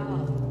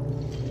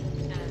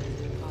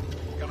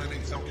 Gonna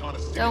need some kind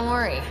of Don't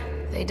worry.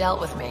 They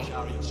dealt with me.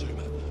 Shari and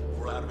Zuma.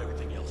 We're out of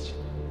everything else.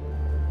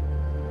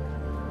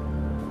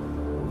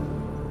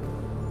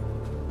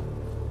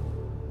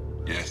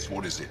 Yes,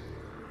 what is it?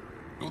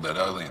 You're that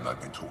alien they've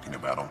been talking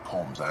about on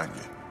comms, aren't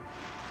you?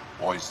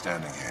 Why are you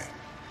standing here?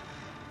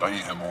 Don't you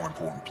have more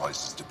important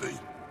places to be?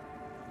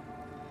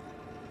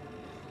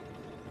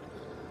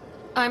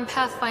 I'm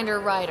Pathfinder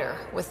Ryder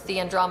with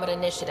the Andromeda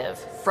Initiative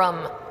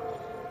from...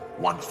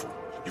 Wonderful.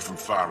 You're from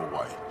far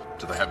away.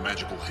 Do they have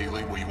magical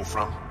healing where you're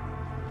from?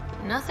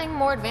 Nothing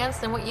more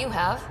advanced than what you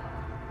have.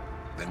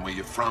 Then where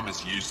you're from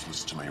is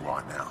useless to me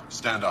right now.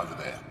 Stand over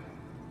there.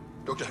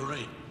 Dr.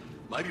 Hareen,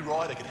 maybe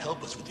Ryder can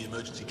help us with the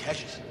emergency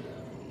caches.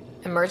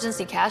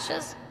 Emergency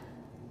caches?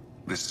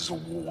 This is a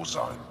war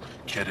zone.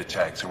 Kett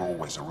attacks are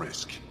always a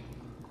risk.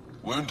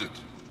 Wounded?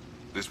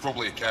 There's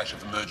probably a cache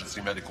of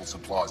emergency medical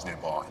supplies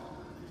nearby.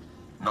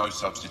 No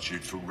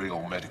substitute for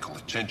real medical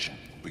attention,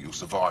 but you'll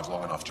survive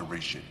long enough to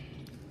reship.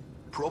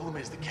 Problem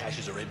is the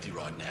caches are empty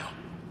right now.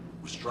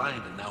 We're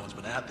strained and no one's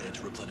been out there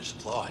to replenish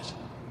supplies.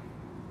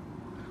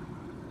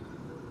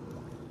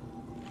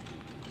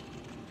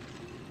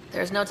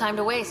 There's no time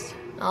to waste.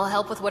 I'll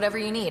help with whatever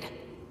you need.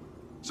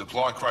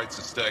 Supply crates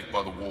are stacked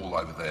by the wall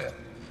over there.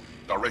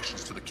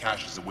 Directions to the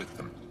caches are with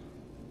them.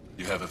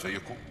 You have a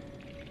vehicle?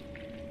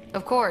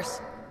 Of course.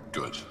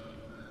 Good.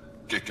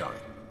 Get going.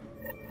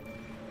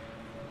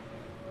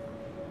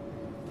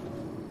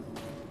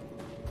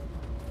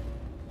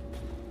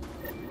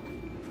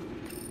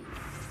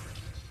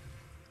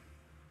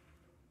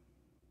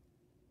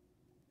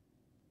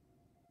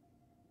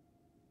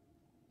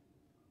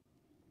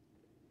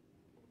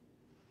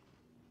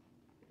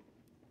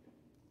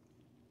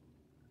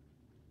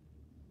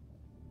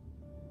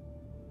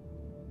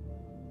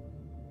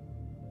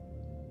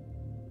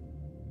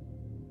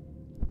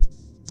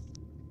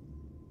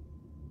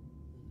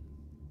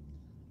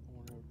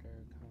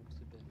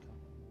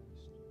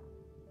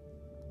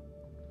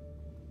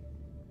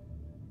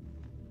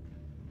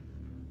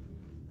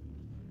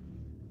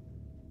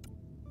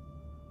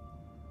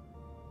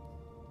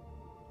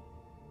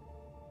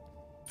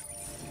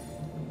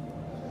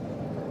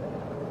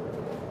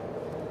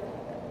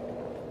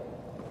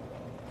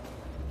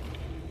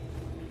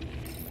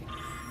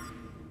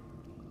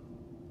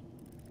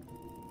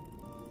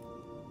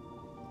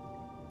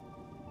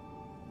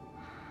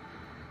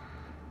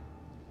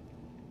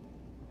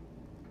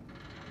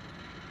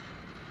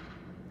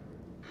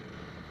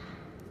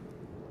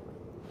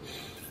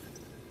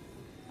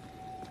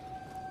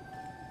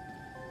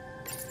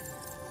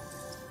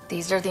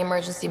 These are the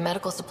emergency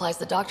medical supplies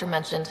the doctor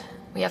mentioned.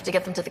 We have to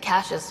get them to the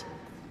caches.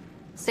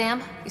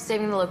 Sam, you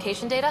saving the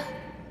location data?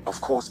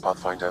 Of course,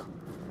 Pathfinder.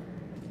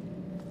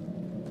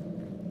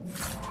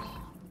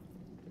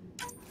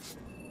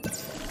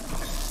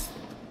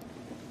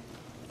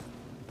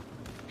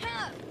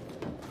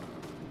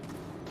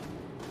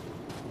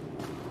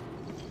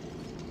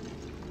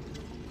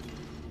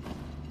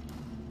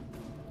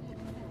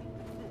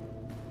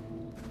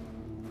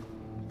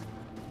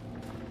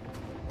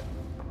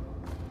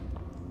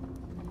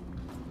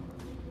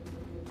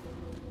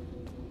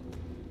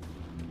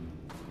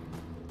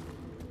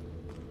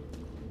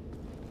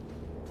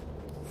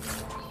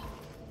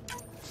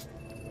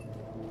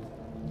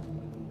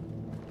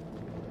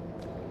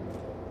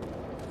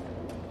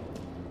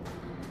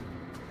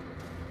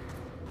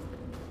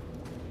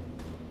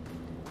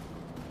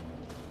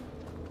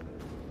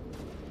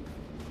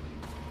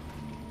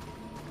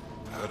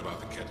 heard about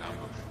the Ket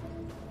ambush?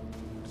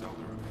 Is Alder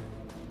okay?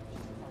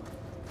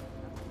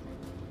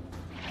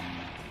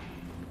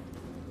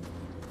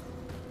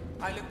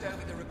 I looked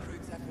over the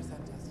recruits Ephra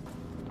sent us.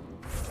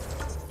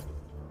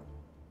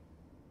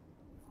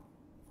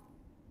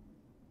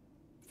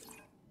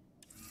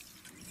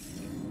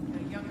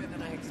 They're younger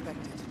than I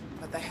expected,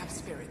 but they have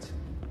spirit.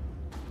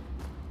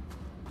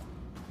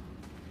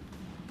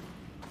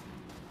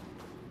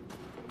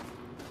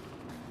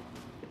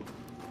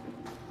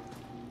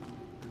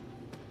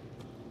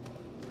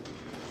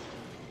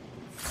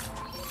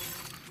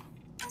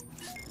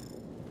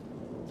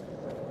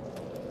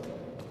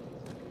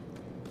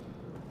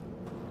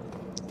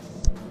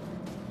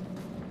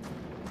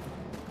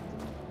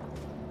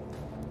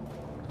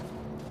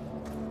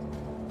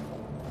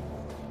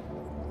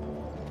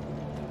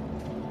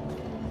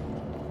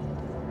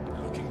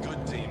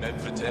 Med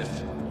for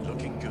death.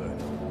 Looking good.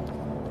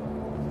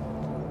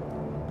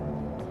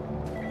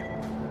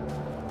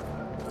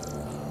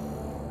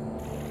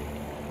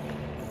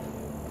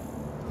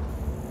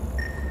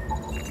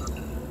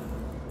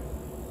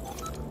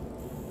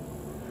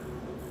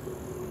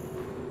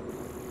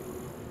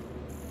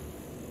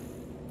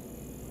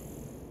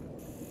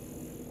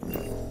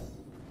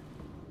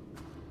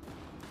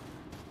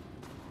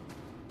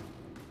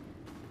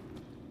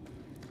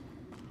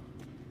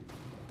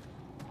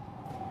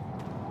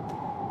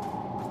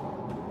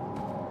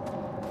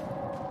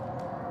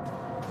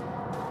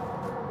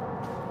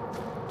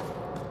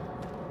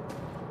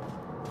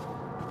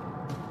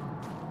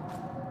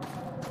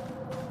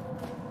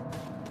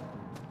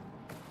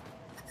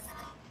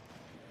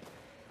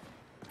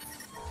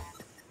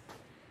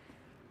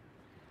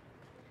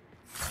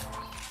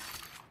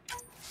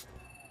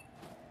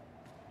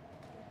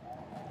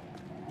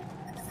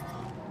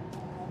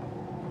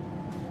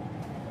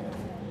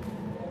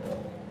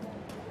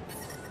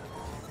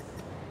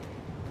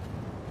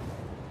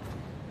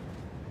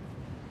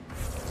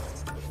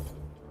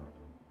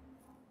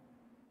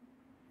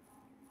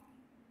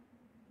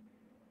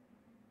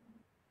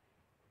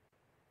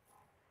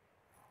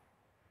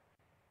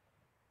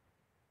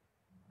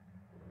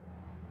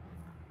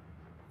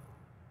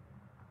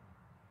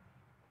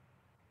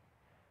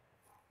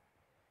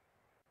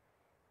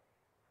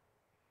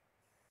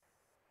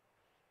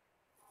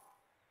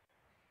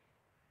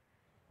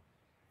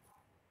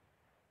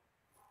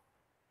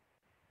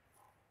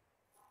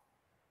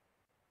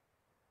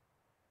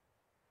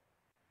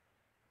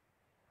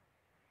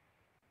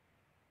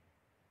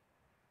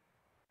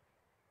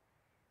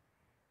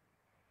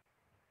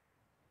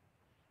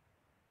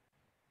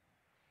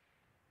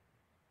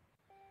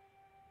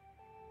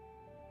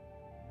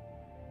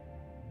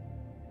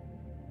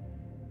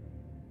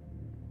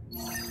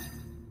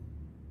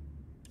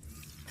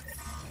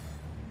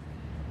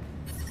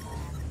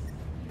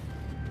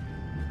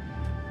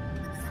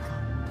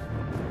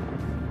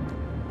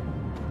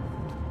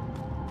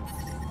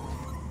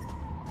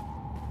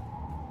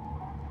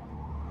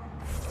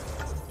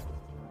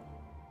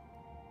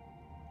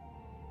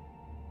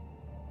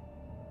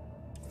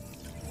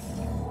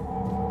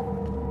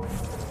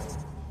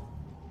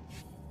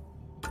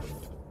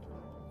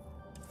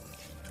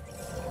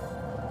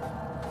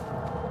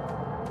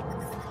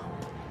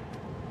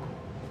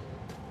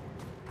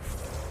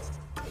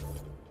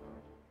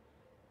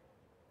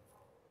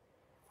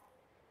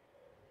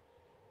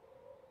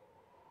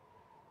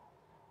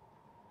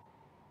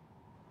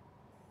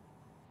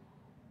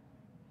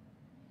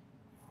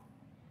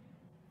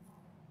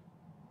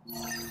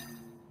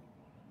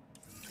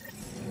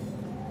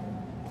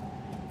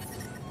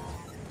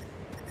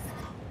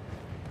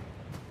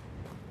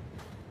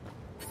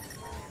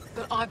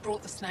 But I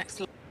brought the snacks.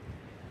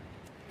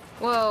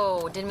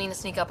 Whoa, didn't mean to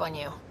sneak up on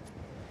you.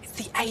 It's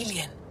the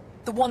alien.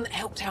 The one that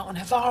helped out on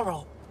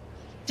Havarl.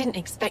 Didn't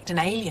expect an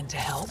alien to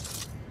help.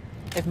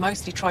 They've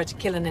mostly tried to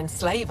kill and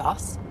enslave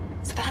us.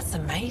 So that's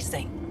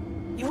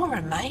amazing. You're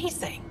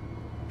amazing.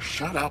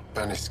 Shut up,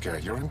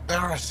 Beniska. You're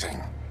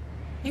embarrassing.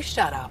 You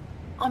shut up.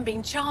 I'm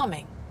being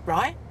charming,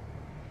 right?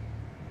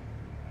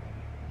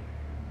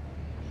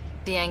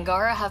 The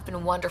Angara have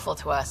been wonderful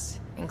to us,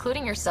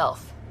 including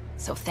yourself.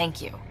 So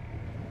thank you.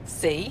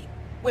 See?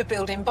 We're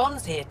building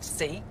bonds here to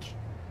seek.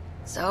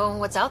 So,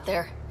 what's out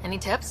there? Any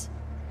tips?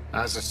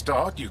 As a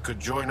start, you could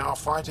join our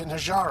fight in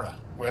Hajara,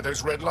 where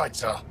those red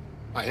lights are.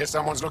 I hear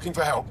someone's looking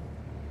for help.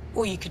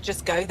 Or you could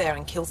just go there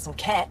and kill some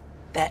Ket.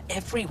 They're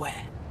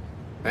everywhere.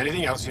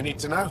 Anything else you need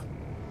to know?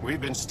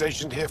 We've been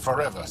stationed here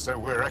forever, so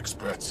we're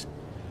experts.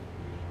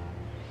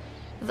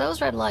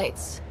 Those red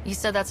lights, you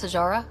said that's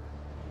Hajara?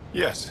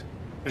 Yes.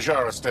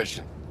 Hajara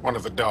Station, one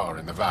of the Dar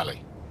in the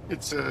valley.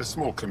 It's a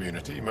small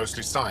community,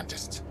 mostly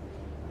scientists.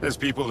 There's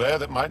people there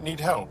that might need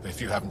help, if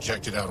you haven't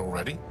checked it out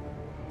already.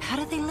 How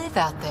do they live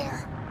out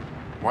there?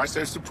 Why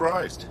so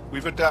surprised?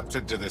 We've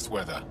adapted to this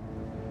weather.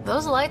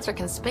 Those lights are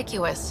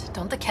conspicuous.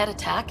 Don't the Ket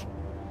attack?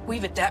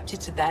 We've adapted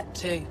to that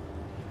too.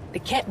 The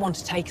Ket want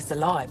to take us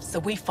alive, so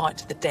we fight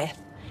to the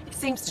death. It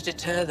seems to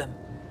deter them.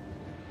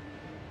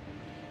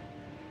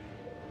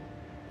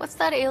 What's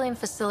that alien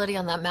facility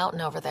on that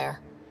mountain over there?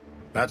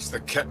 That's the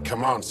Ket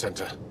Command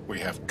Center. We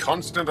have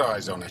constant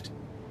eyes on it.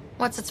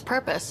 What's its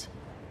purpose?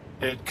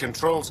 It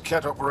controls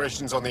Ket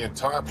operations on the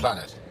entire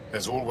planet.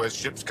 There's always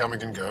ships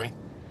coming and going.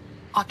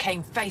 I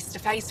came face to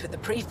face with the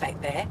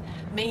prefect there.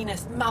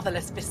 Meanest,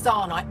 motherless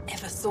Bisan I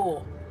ever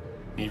saw.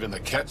 Even the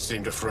Ket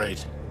seemed afraid.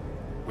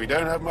 We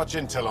don't have much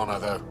intel on her,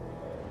 though.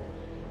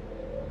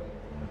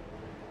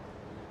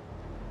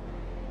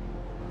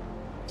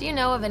 Do you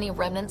know of any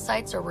remnant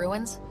sites or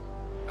ruins?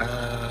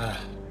 I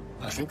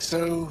think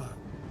so.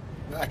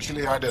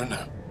 Actually, I don't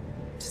know.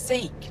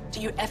 Seek,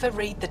 do you ever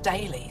read the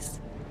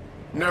dailies?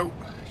 No,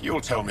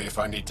 you'll tell me if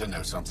I need to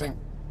know something.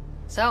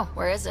 So,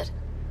 where is it?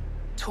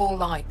 Tall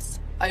lights,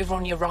 over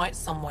on your right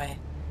somewhere.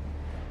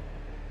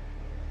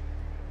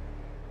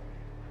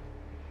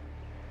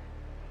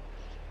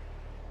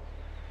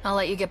 I'll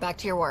let you get back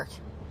to your work.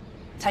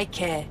 Take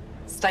care.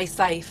 Stay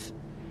safe.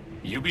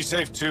 You be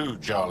safe too,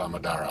 Jarl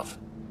Amadarov.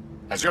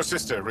 Has your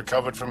sister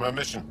recovered from her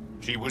mission?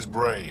 She was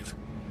brave.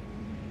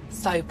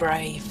 So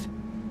brave.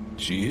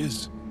 She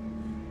is.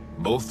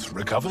 Both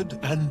recovered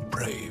and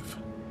brave.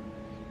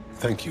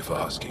 Thank you for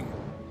asking.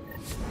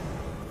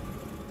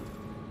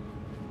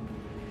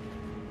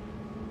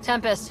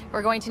 Tempest,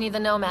 we're going to need the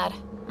Nomad.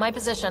 My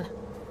position.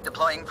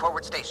 Deploying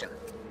forward station.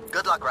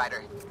 Good luck,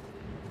 Ryder.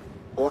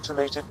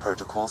 Automated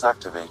protocols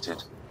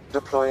activated.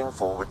 Deploying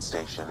forward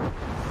station.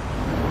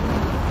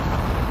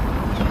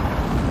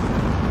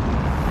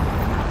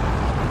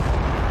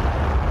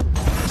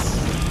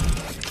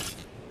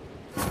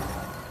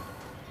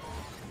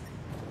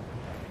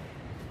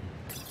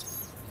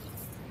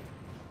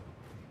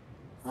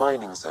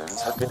 Mining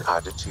zones have been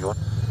added to your...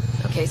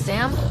 Okay,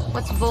 Sam,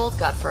 what's Volt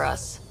got for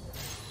us?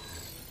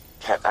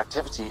 Ket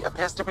activity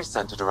appears to be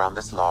centered around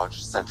this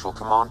large central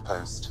command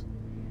post.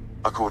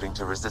 According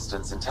to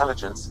Resistance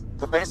intelligence,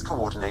 the base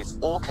coordinates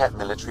all Ket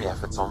military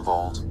efforts on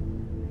Vold.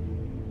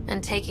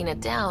 And taking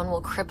it down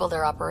will cripple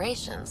their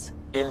operations.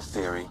 In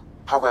theory.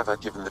 However,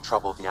 given the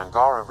trouble the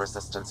Angara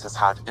Resistance has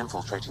had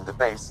infiltrating the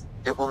base,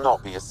 it will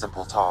not be a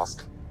simple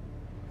task.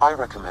 I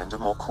recommend a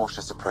more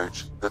cautious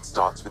approach that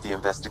starts with the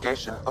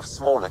investigation of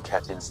smaller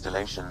Ket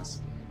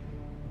installations.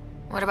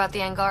 What about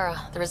the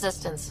Angara, the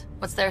Resistance?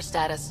 What's their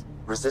status?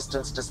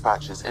 Resistance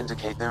dispatches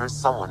indicate there is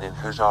someone in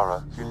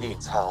Hajara who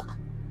needs help.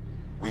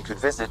 We could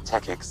visit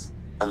Tekix,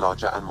 a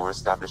larger and more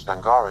established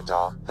Angara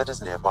Dar that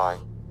is nearby.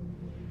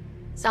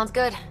 Sounds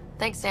good.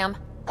 Thanks, Sam.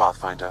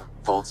 Pathfinder,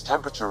 Vold's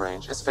temperature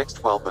range is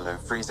fixed well below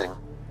freezing,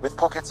 with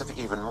pockets of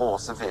even more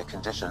severe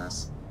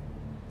conditions.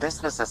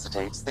 This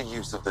necessitates the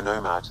use of the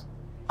Nomad.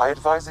 I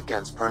advise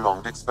against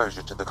prolonged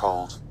exposure to the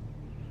cold.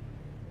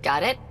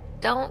 Got it.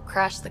 Don't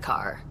crash the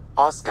car.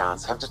 Our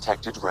scans have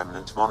detected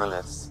remnant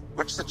monoliths,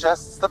 which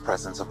suggests the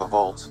presence of a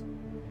vault.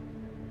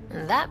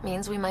 And that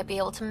means we might be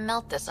able to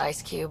melt this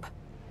ice cube.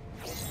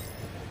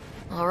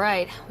 All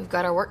right, we've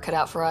got our work cut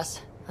out for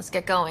us. Let's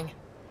get going.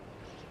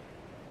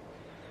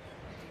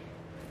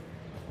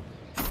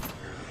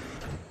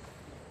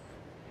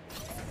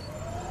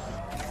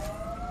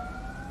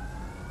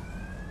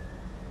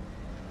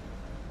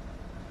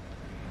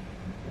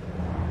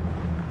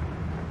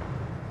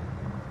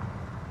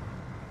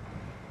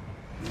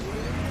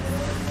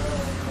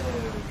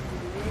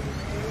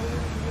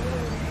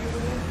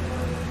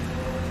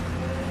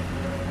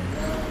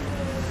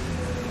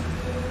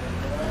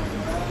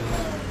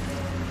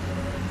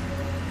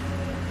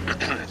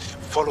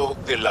 Follow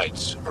the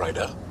lights,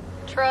 Ryder.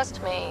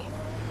 Trust me.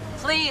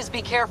 Please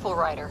be careful,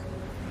 Ryder.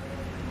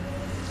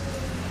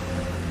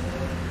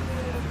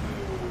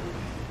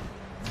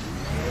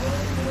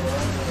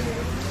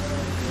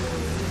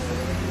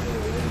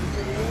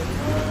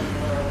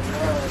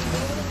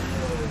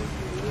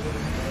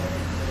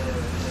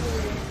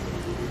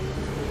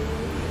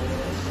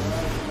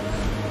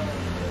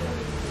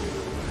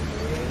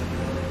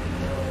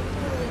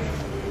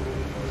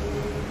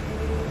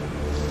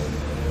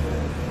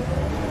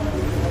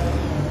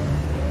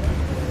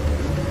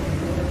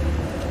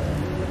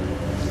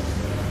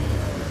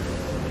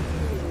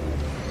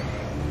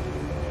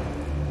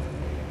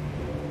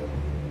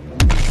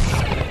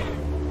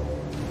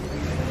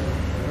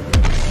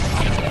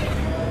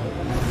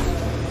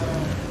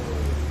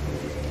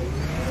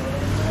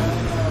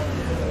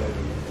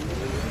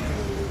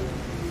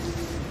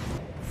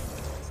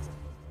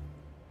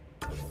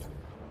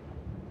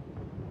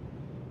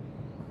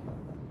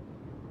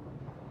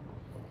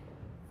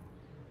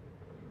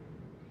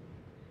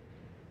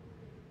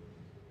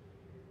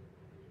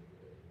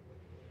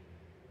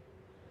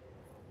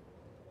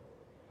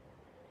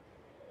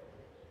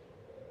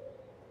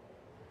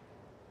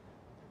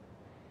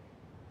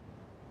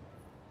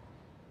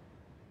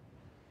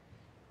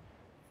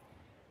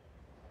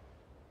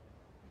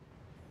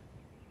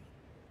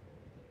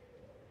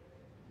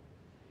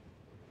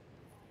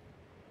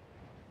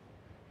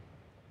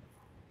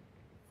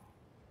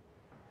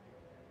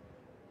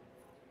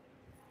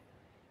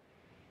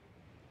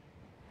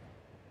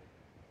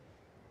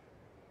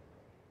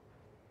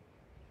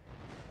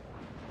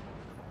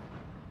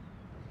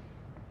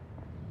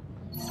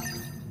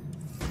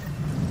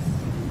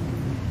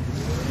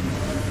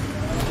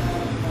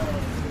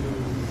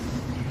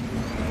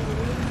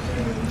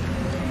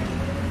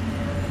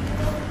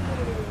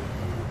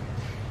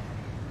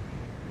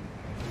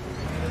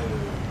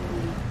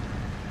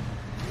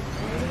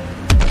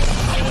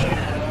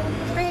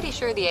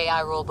 sure the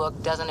AI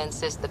rulebook doesn't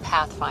insist the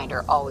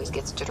Pathfinder always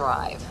gets to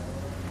drive.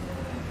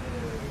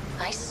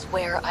 I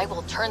swear I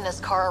will turn this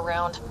car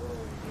around.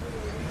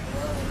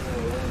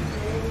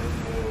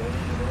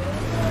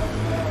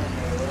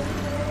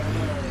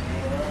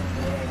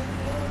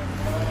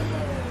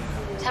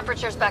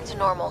 Temperature's back to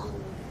normal.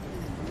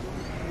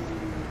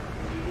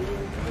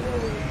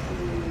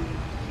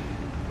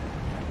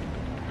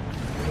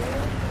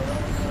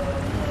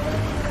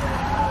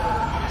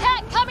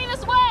 Tech, coming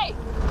this way!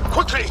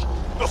 Quickly!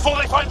 Before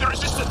they find the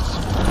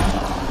resistance!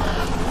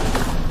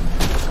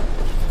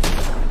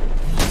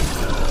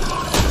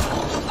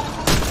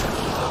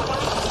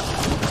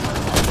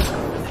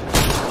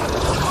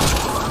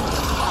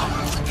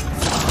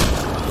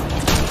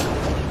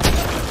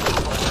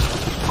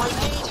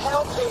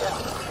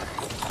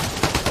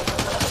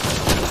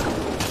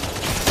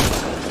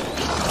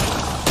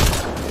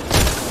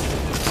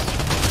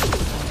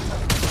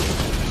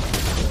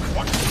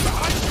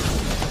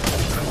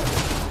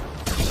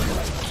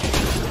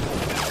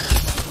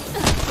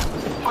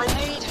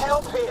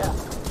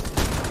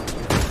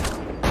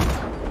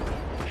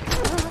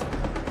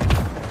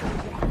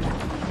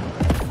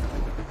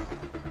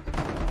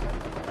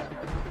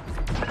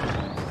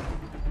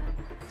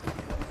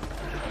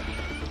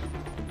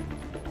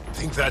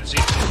 Think that's it.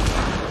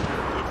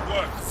 Good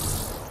work.